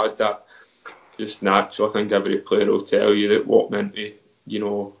move I've had that just natural. I think every player will tell you that walking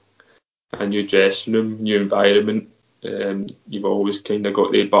into a new dressing room, new environment, you've always kind of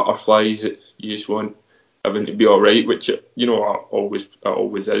got the butterflies that you just want everything to be all right, which it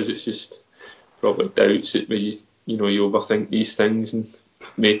always is. It's just probably doubts that you overthink these things and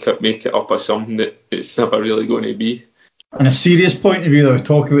make it up as something that it's never really going to be. On a serious point of view, though, we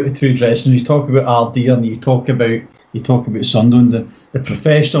talk about the two dressing rooms, you talk about Ardea, and you talk about Sunderland, the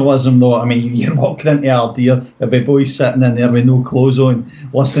professionalism, though. You're walking into Ardea, there'll be boys sitting in there with no clothes on,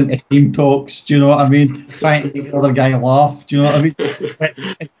 listening to team talks, do you know what I mean? Trying to make the other guy laugh, do you know what I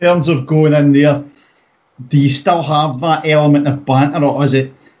mean? In terms of going in there, do you still have that element of banter, or is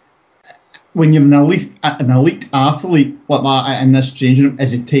it, when you're an elite athlete like that in this changing room,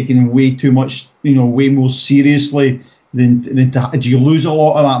 is it taken way too much, way more seriously than do you lose a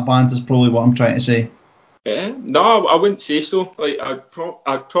lot of that banter, is probably what I'm trying to say. No, I wouldn't say so. Like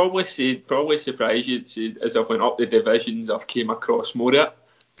I'd probably surprise you to, as I've went up the divisions, I've came across more of it.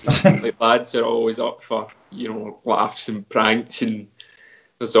 Like lads are always up for laughs and pranks, and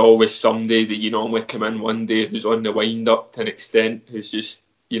there's always somebody that you normally come in one day who's on the wind up to an extent, who's just,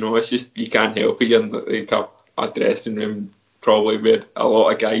 it's just, you can't help it. You're in like a dressing room probably where a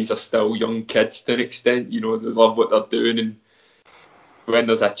lot of guys are still young kids to an extent, they love what they're doing, and when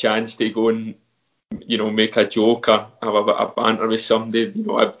there's a chance to go and make a joke or have a bit of banter with somebody,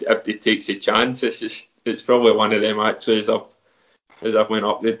 if they takes a chance, it's probably one of them actually, as I've went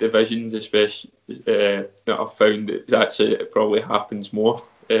up the divisions, especially that I've found it probably happens more.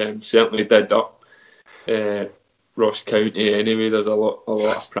 Certainly did up Ross County anyway. There's a lot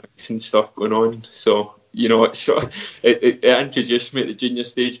of practice and stuff going on, so it introduced me to the junior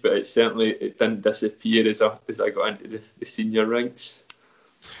stage, but it didn't disappear as I got into the senior ranks.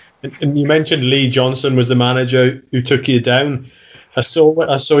 And you mentioned Lee Johnson was the manager who took you down. I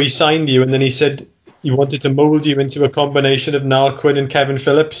saw he signed you, and then he said he wanted to mould you into a combination of Niall Quinn and Kevin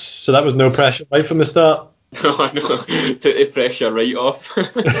Phillips. So that was no pressure right from the start. No, took the pressure right off.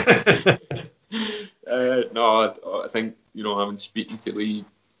 No, I think having speaking to Lee,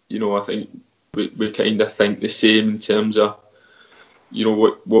 I think we kind of think the same in terms of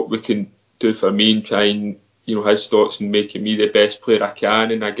what we can do for me and try and his thoughts in making me the best player I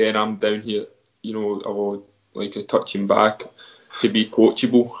can. And again, I'm down here, I will like a touching back to be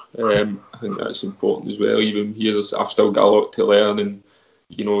coachable. I think that's important as well. Even here, I've still got a lot to learn, and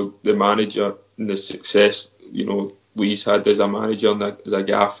the manager and the success Lee's had as a manager and as a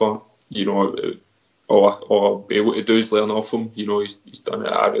gaffer, all I'll be able to do is learn off him. He's done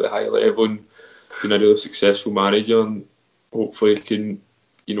it at a really high level and been a really successful manager, and hopefully can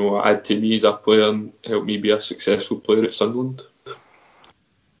add to me as a player and help me be a successful player at Sunderland.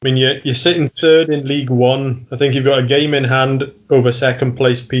 I mean, you're sitting third in League One. I think you've got a game in hand over second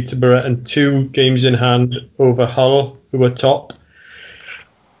place Peterborough and 2 games in hand over Hull, who are top.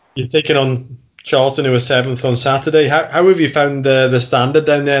 You're taking on Charlton, who are 7th on Saturday. How have you found the standard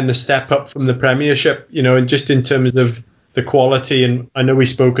down there and the step up from the Premiership, and just in terms of the quality? And I know we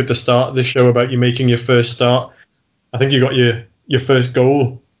spoke at the start of the show about you making your first start. I think you got your first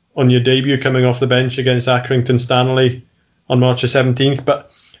goal on your debut coming off the bench against Accrington Stanley on March the 17th. But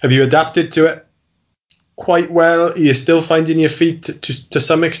have you adapted to it quite well? Are you still finding your feet to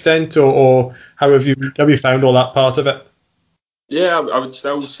some extent, or how have you found all that part of it? Yeah, I would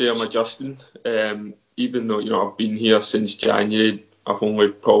still say I'm adjusting. Even though I've been here since January, I've only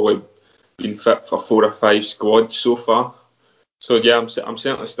probably been fit for 4 or 5 squads so far. So yeah, I'm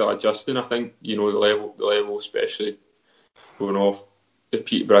certainly still adjusting. I think the level, especially going off the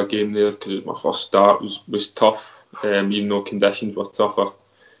Peterborough game there, because it was my first start, was tough. Even though conditions were tougher,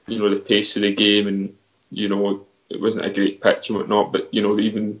 the pace of the game, and it wasn't a great pitch and whatnot. But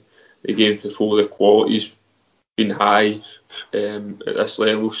even the games before, the quality's been high at this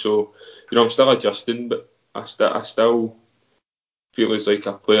level. So I'm still adjusting, but I still feel as like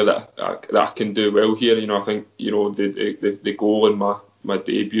a player that I can do well here. I think the goal in my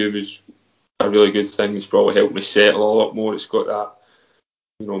debut was a really good thing. It's probably helped me settle a lot more. It's got that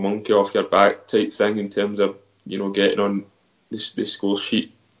monkey off your back type thing in terms of getting on the score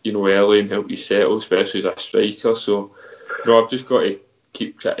sheet early and help you settle, especially as a striker. So I've just got to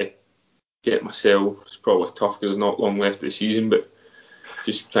keep trying to get myself. It's probably tough because there's not long left of the season, but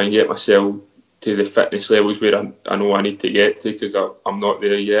just try and get myself to the fitness levels where I know I need to get to, because I'm not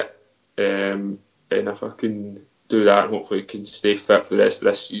there yet. And if I can do that, and hopefully can stay fit for the rest of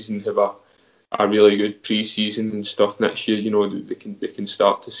this season, have a really good pre-season and stuff next year, they can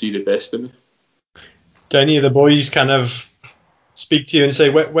start to see the best of me. Do any of the boys kind of speak to you and say,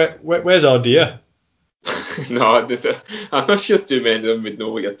 where's our dear? No, I'm not sure too many of them would know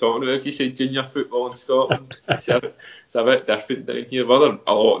what you're talking about if you say junior football in Scotland. It's a bit different down here. Whether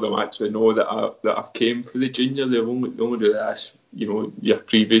a lot of them actually know that I've came for the junior, they've only really asked, your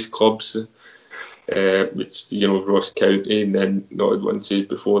previous clubs, which Ross County, and then not one said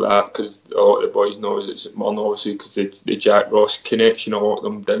before that, because a lot of the boys know it's St Mirren, obviously, because the Jack Ross connection. A lot of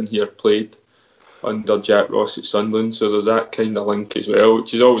them down here played under Jack Ross at Sunderland, so there's that kind of link as well,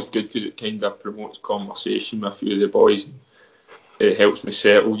 which is always good because it kind of promotes conversation with a few of the boys. It helps me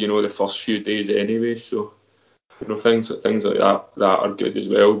settle, the first few days anyway. So things like that are good as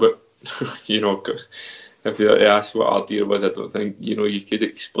well. But if you ask what our deal was, I don't think you could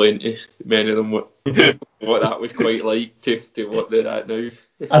explain to many of them what that was quite like to what they're at now.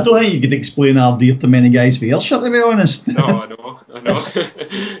 I don't think you could explain our deal to many guys for Ayrshire, to be honest. No, I know.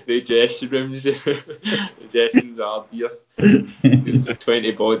 The dressing rooms, the dressing rooms are dear.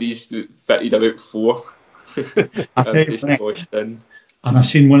 20 bodies fitted about 4. And I've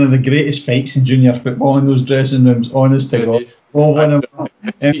seen one of the greatest fights in junior football in those dressing rooms, honest to God. Oh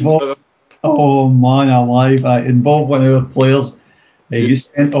man alive, involved one of our players He gets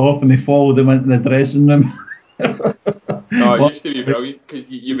sent off and they followed him into the dressing room. No, it used to be brilliant because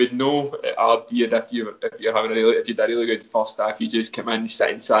you would know at Ardeen if you're having if you did a really good first half, you just come in, sit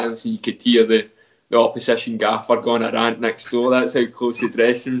in silence, and you could hear the opposition gaffer going a rant next door. That's how close the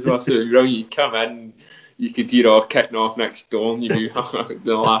dressing rooms were. So brilliant. You come in, you could hear all kicking off next door, and you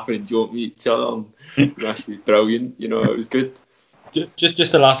they're laughing and joking with each other. And that's brilliant. You know, it was good.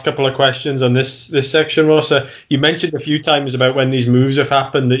 Just the last couple of questions on this section, Ross. You mentioned a few times about when these moves have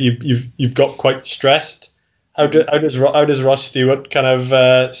happened that you've got quite stressed. How does Ross Stewart kind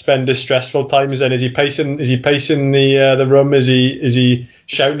of spend his stressful times? Then is he pacing the room? Is he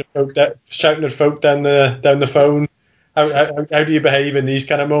shouting at folk down the phone? How do you behave in these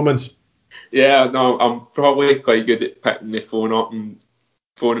kind of moments? Yeah, no, I'm probably quite good at picking the phone up and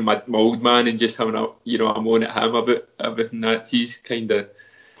phoning my old man and just having a moan at him about everything. That he's kind of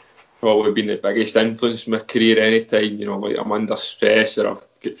probably been the biggest influence in my career. Anytime like I'm under stress or I've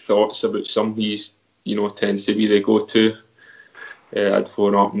got thoughts about something, he's tends to be the go-to. I'd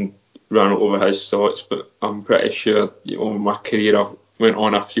phone up and run over his thoughts, but I'm pretty sure in my career I've went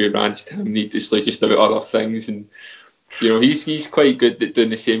on a few rants to him needlessly just about other things, and he's quite good at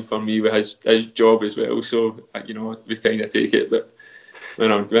doing the same for me with his job as well. So we kind of take it. But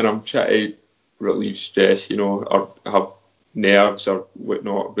when I'm trying to relieve stress, or have nerves or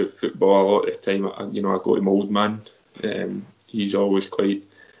whatnot about football, a lot of the time I go to my old man. He's always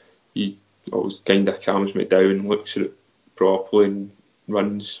always kind of calms me down and looks at it properly and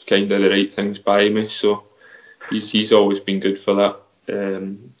runs kind of the right things by me. So he's always been good for that.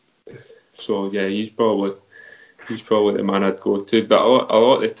 So yeah, he's probably the man I'd go to. But a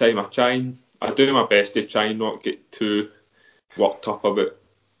lot of the time I do my best to try and not get too worked up about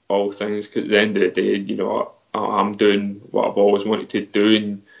all things, because at the end of the day, I'm doing what I've always wanted to do,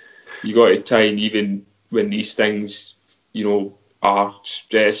 and you got to try and, even when these things, are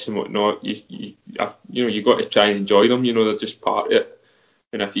stress and whatnot, you got to try and enjoy them. They're just part of it,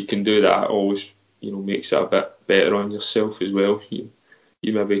 and if you can do that, it always makes it a bit better on yourself as well. You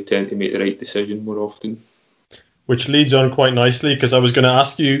maybe tend to make the right decision more often. Which leads on quite nicely, because I was going to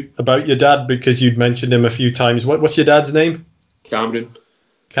ask you about your dad, because you'd mentioned him a few times. What's your dad's name? Cameron.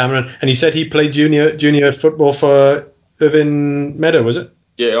 And you said he played junior football for Irvine Meadow, was it?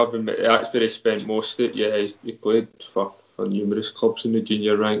 Yeah, that's where he spent most of it. Yeah, he played for numerous clubs in the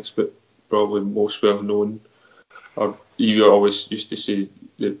junior ranks, but probably most well known, or he always used to say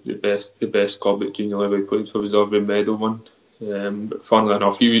the best club at junior level he played for was Irvine Meadow one. But funnily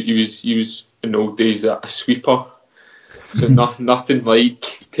enough, he was in the old days a sweeper, so nothing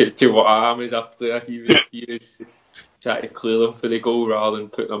like to what I am as a player. He was trying to clear them for the goal rather than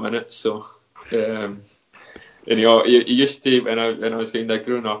put them in it. So. And he used to, when I was kind of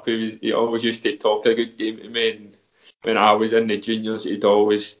growing up, he always used to talk a good game to me. And when I was in the juniors, he'd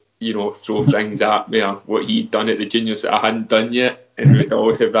always, throw things at me of what he'd done at the juniors that I hadn't done yet, and we'd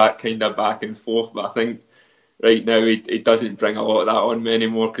always have that kind of back and forth. But I think right now he doesn't bring a lot of that on me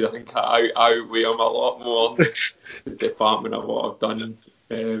anymore, because I think I outweigh him a lot more in the department of what I've done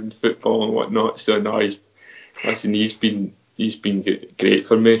in football and whatnot. So no, he's been great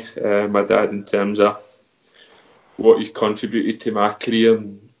for me, my dad, in terms of what he's contributed to my career,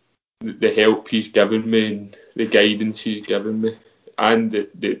 and the help he's given me, and the guidance he's given me, and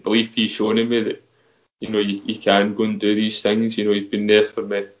the belief he's shown in me that you can go and do these things. He's been there for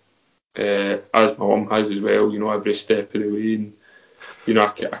me, as my mum has as well. Every step of the way, and I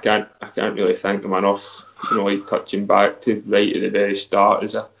can't really thank him enough. Like touching back to right at the very start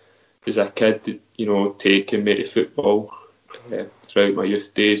as a kid, taking me to football throughout my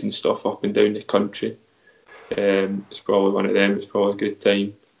youth days and stuff up and down the country. It's probably one of them. It's probably a good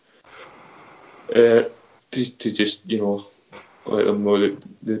time to just let them know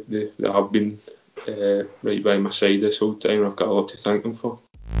that I've been right by my side this whole time. I've got a lot to thank them for.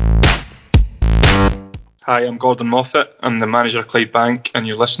 Hi, I'm Gordon Moffat. I'm the manager of Clydebank, and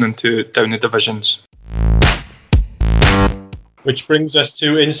you're listening to Down the Divisions. Which brings us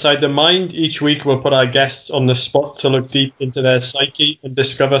to Inside the Mind. Each week we'll put our guests on the spot to look deep into their psyche and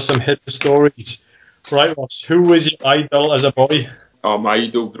discover some hidden stories. Right, Ross, who was your idol as a boy? My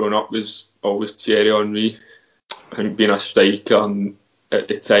idol growing up was always Thierry Henry. I think being a striker, and at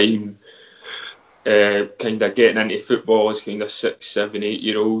the time, kind of getting into football as kind of 6, 7,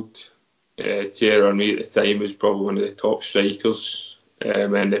 8-year-old, Thierry Henry at the time was probably one of the top strikers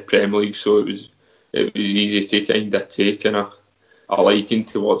in the Premier League. So it was easy to kind of take a liking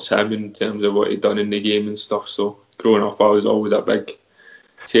towards him in terms of what he'd done in the game and stuff. So growing up, I was always a big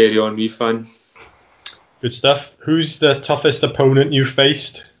Thierry Henry fan. Good stuff. Who's the toughest opponent you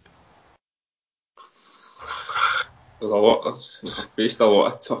faced? I've faced a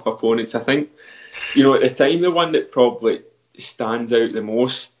lot of tough opponents. I think, at the time, the one that probably stands out the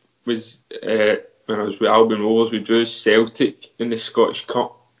most was when I was with Albion Rovers. We drew Celtic in the Scottish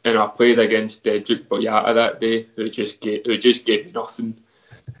Cup, and I played against Duke Boyata that day, who just gave me nothing.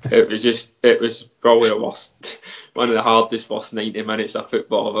 It was probably the worst, one of the hardest first 90 minutes of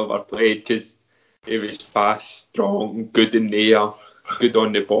football I've ever played, because it was fast, strong, good in the air, good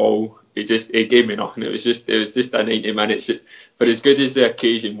on the ball. It gave me nothing. It was just a 90 minutes. But as good as the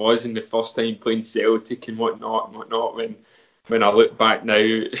occasion was, and the first time playing Celtic and whatnot, when I look back now,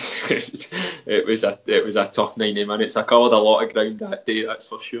 it was a tough 90 minutes. I covered a lot of ground that day, that's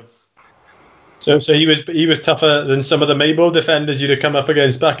for sure. So he was tougher than some of the Maybole defenders you'd have come up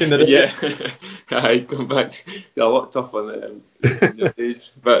against back in the day. Yeah, I'd come back to a lot tougher than the junior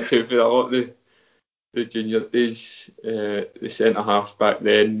days. But for a lot of the junior days, the centre halves back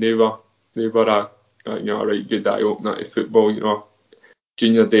then, they were a right good eye opener to football.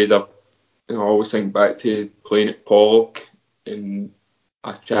 Junior days, I always think back to playing at Pollock, and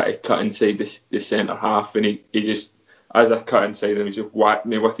I tried to cut inside the centre half, and he just, as I cut inside him, he just whacked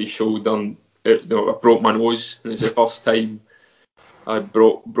me with his shoulder, and I broke my nose. And it's the first time I'd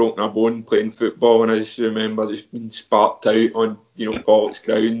broken a bone playing football, and I just remember just being sparked out on Pollock's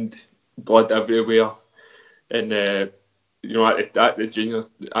ground, blood everywhere. And at the junior,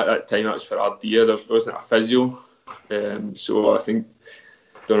 at that time, that was for Ardea, there wasn't a physio, so I think,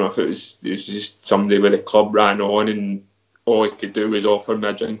 don't know if it was just somebody with the club ran on, and all he could do was offer me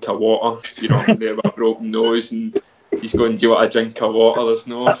a drink of water. They have a broken nose, and he's going, "Do you want a drink of water?" There's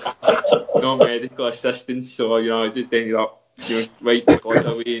no medical assistance, so I just ended up wiping the blood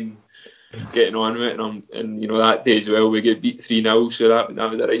away and getting on with it. And that day as well, we get beat 3-0, so that was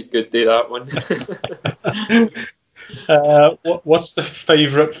a right good day, that one. What's the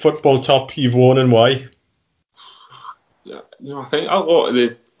favourite football top you've worn, and why? Yeah, I think a lot of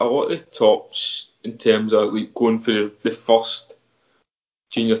the tops, in terms of like going for the first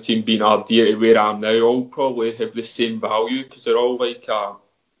junior team being Ardea to where I am now, all probably have the same value, because they're all like a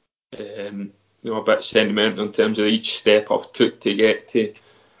bit sentimental in terms of each step I've took to get to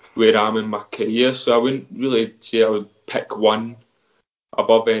where I am in my career. So I wouldn't really say I would pick one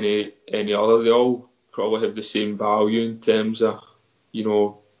above any other. They all probably have the same value in terms of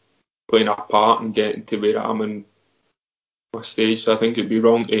playing a part and getting to where I am in my stage. So I think it'd be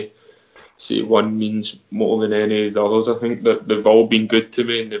wrong to say one means more than any of the others. I think that they've all been good to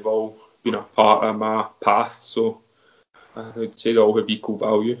me, and they've all been a part of my path, so I would say they all have equal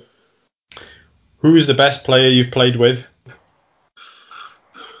value. Who is the best player you've played with?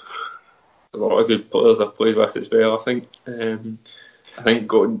 A lot of good players I've played with as well. I think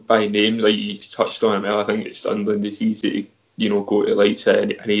going by names, like you touched on it, I think it's Sunderland, it's easy to go to likes of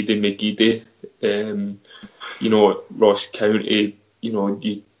an Aidan McGeady, Ross County,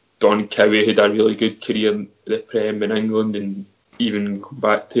 Don Cowie had a really good career in the Prem in England, and even go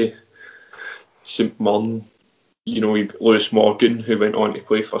back to St Mirren, Lewis Morgan, who went on to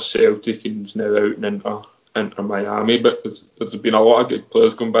play for Celtic and is now out and into Miami. But there's been a lot of good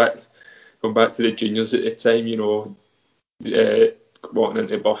players going back to the juniors at the time, walking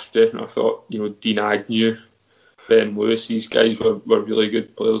into Buster, and I thought, Dean Agnew, Ben Lewis, these guys were really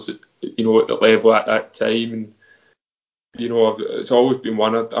good players at the level at that time. And it's always been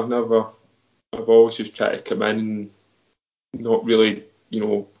one I've always just tried to come in and not really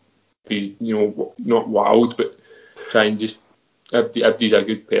be not wild, but try and just, everybody's a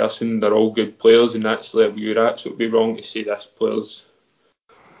good person, they're all good players, and that's the level you're at. So it'd be wrong to say this player's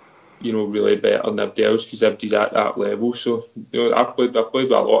really better than everybody else, because everybody's at that level. So I've played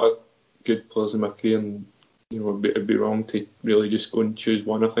with a lot of good players in my career, and it'd be wrong to really just go and choose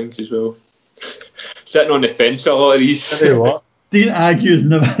one, I think, as well. Sitting on the fence for a lot of these. Tell you what, Dean Agnew's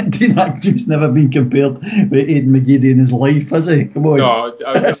never been compared with Aidan McGeady in his life, has he? Come on. No,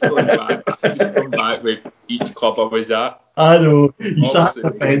 I was just going back with each club I was at. I know. You sat on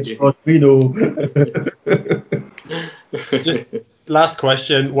the fence, but we know. just last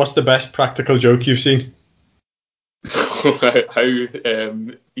question, what's the best practical joke you've seen? How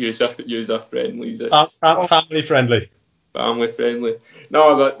user friendly is this? Family friendly. Family friendly.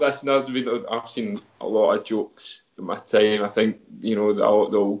 No, that's not. I've seen a lot of jokes in my time. I think the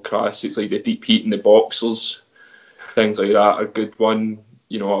old classics like the deep heat and the boxers, things like that are a good one.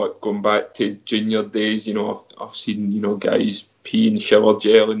 Going back to junior days, I've seen guys pee in shower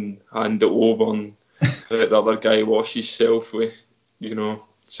gel and hand it over, and the other guy wash himself with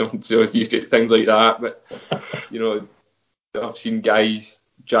so you get things like that. But I've seen guys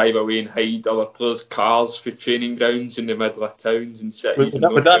drive away and hide other players' cars for training grounds in the middle of towns and cities.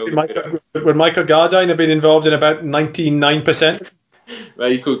 Would Michael Gardine have been involved in about 99%?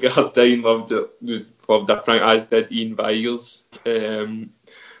 Michael Gardine loved a prank, as did Ian Vigers.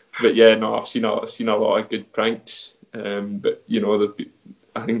 But yeah, no, I've seen a lot of good pranks. But you know,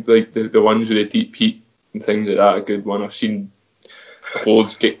 I think like the ones with the deep heat and things like that are a good one. I've seen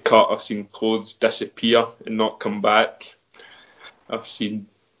clothes get cut. I've seen clothes disappear and not come back. I've seen,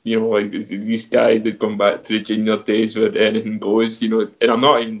 you know, like these guys that come back to the junior days where anything goes, you know, and I'm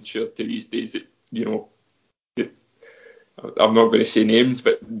not even sure to these days that, you know, I'm not going to say names,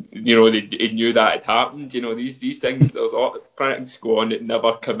 but you know, they knew that had happened. You know, these things, there's a lot of pranks go on that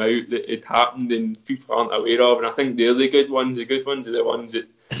never come out that it happened and people aren't aware of. And I think they're the good ones. The good ones are the ones that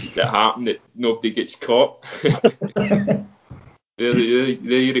happen that nobody gets caught. they're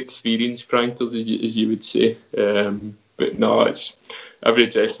your experienced prankers, as you would say. But no, it's every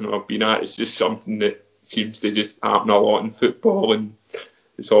dressing room I've been at, it's just something that seems to just happen a lot in football, and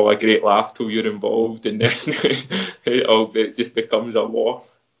it's all a great laugh till you're involved, and then it just becomes a war.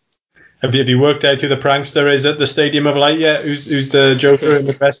 Have you worked out who the prankster is at the Stadium of Light yet? Who's the joker in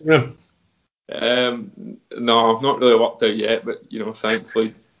the dressing room? No, I've not really worked out yet, but you know,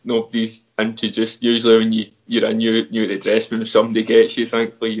 thankfully nobody's introduced. Usually when you're in new at the dressing room, somebody gets you.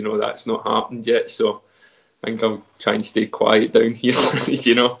 Thankfully, you know, that's not happened yet, so I think I'll try and stay quiet down here.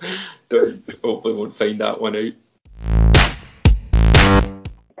 You know, hopefully won't find that one out.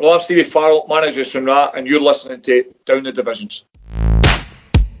 Well, I'm Stevie Farrell, manager from that, and you're listening to Down the Divisions.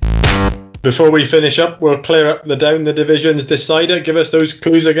 Before we finish up, we'll clear up the Down the Divisions decider. Give us those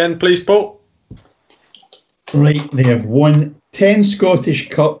clues again, please, Paul. Right, they have won 10 Scottish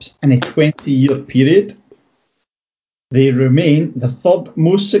Cups in a 20-year period. They remain the third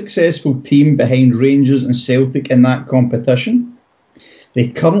most successful team behind Rangers and Celtic in that competition. They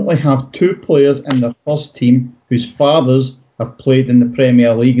currently have 2 players in their first team whose fathers have played in the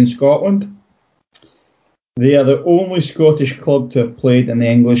Premier League in Scotland. They are the only Scottish club to have played in the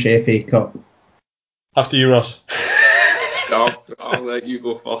English FA Cup. After you, Ross. I'll let you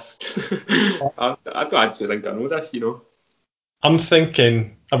go first. I don't actually think I know this, you know. I'm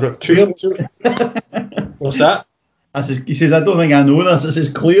thinking I've got two. What's that? He says, I don't think I know this. This is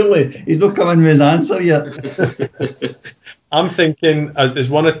clearly, he's not coming with his answer yet. I'm thinking there's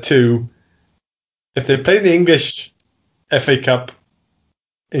one or two. If they play the English FA Cup,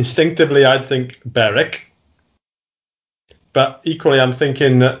 instinctively I'd think Berwick. But equally I'm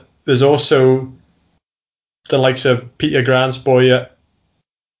thinking that there's also the likes of Peter Grant's boy at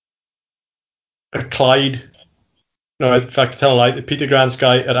Clyde. No, in fact, I tell a lie. Peter Grant's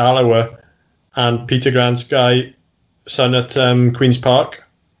guy at Alloa and Peter Grant's guy son at Queen's Park.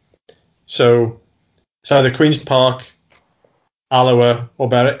 So it's either Queen's Park, Alloa or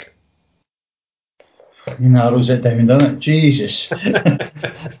Berwick. He narrows it down, doesn't it? Jesus.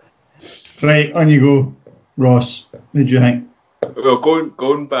 Right, on you go, Ross. What do you think? Well,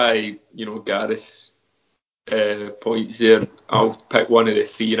 going by, you know, Gareth's points there, I'll pick one of the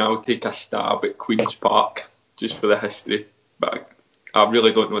three and I'll take a stab at Queen's Park just for the history. But I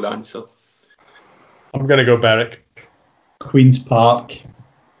really don't know the answer. I'm going to go Berwick. Queen's Park.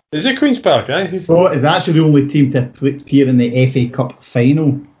 Is it Queen's Park, eh? So it's actually the only team to appear in the FA Cup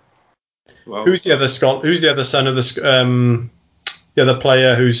final. Wow. Who's the other son of the other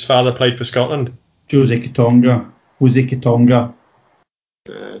player whose father played for Scotland? Jose Katonga.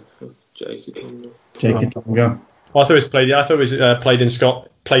 Jay Katonga. I thought it was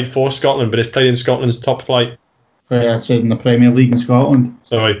played for Scotland, but it's played in Scotland's top flight. Yeah, it said in the Premier League in Scotland.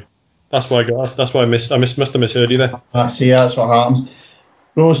 Sorry, that's why I must have misheard you there. That's what happens.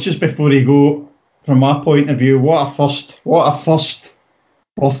 Ross, just before you go, from my point of view, what a first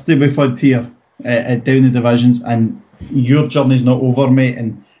birthday we've had here at Down the Divisions, and your journey's not over, mate,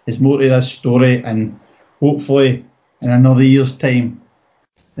 and there's more to this story, and hopefully in another year's time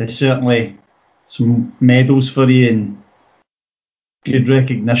there's certainly some medals for you and good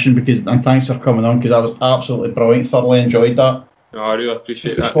recognition, and thanks for coming on, because that was absolutely brilliant. Thoroughly enjoyed that. No, I really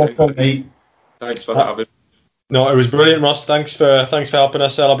appreciate that. Thanks for having me. No, it was brilliant, Ross. Thanks for helping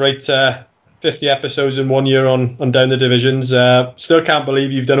us celebrate 50 episodes in 1 year on Down the Divisions. Still can't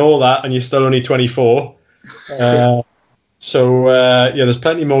believe you've done all that and you're still only 24. So there's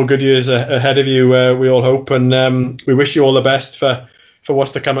plenty more good years ahead of you, we all hope, and we wish you all the best for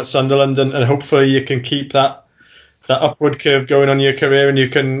what's to come at Sunderland, and hopefully you can keep that upward curve going on your career, and you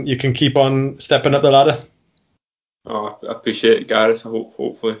can keep on stepping up the ladder. Oh, I appreciate it, Gareth.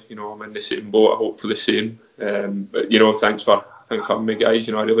 Hopefully, you know, I'm in the same boat. I hope for the same. But you know, thanks for having me, guys.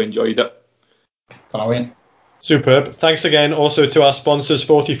 You know, I really enjoyed it. Brilliant. Superb. Thanks again also to our sponsors,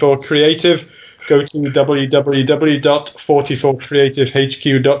 44 Creative. Go to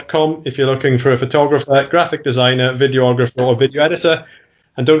www.44creativehq.com if you're looking for a photographer, graphic designer, videographer or video editor.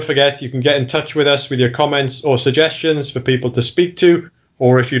 And don't forget, you can get in touch with us with your comments or suggestions for people to speak to,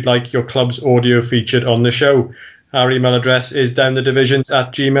 or if you'd like your club's audio featured on the show. Our email address is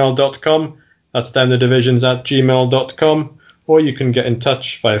downthedivisions@gmail.com. That's downthedivisions@gmail.com. Or you can get in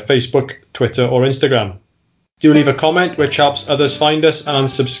touch via Facebook, Twitter or Instagram. Do leave a comment, which helps others find us, and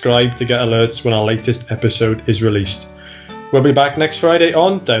subscribe to get alerts when our latest episode is released. We'll be back next Friday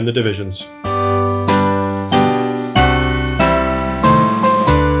on Down the Divisions.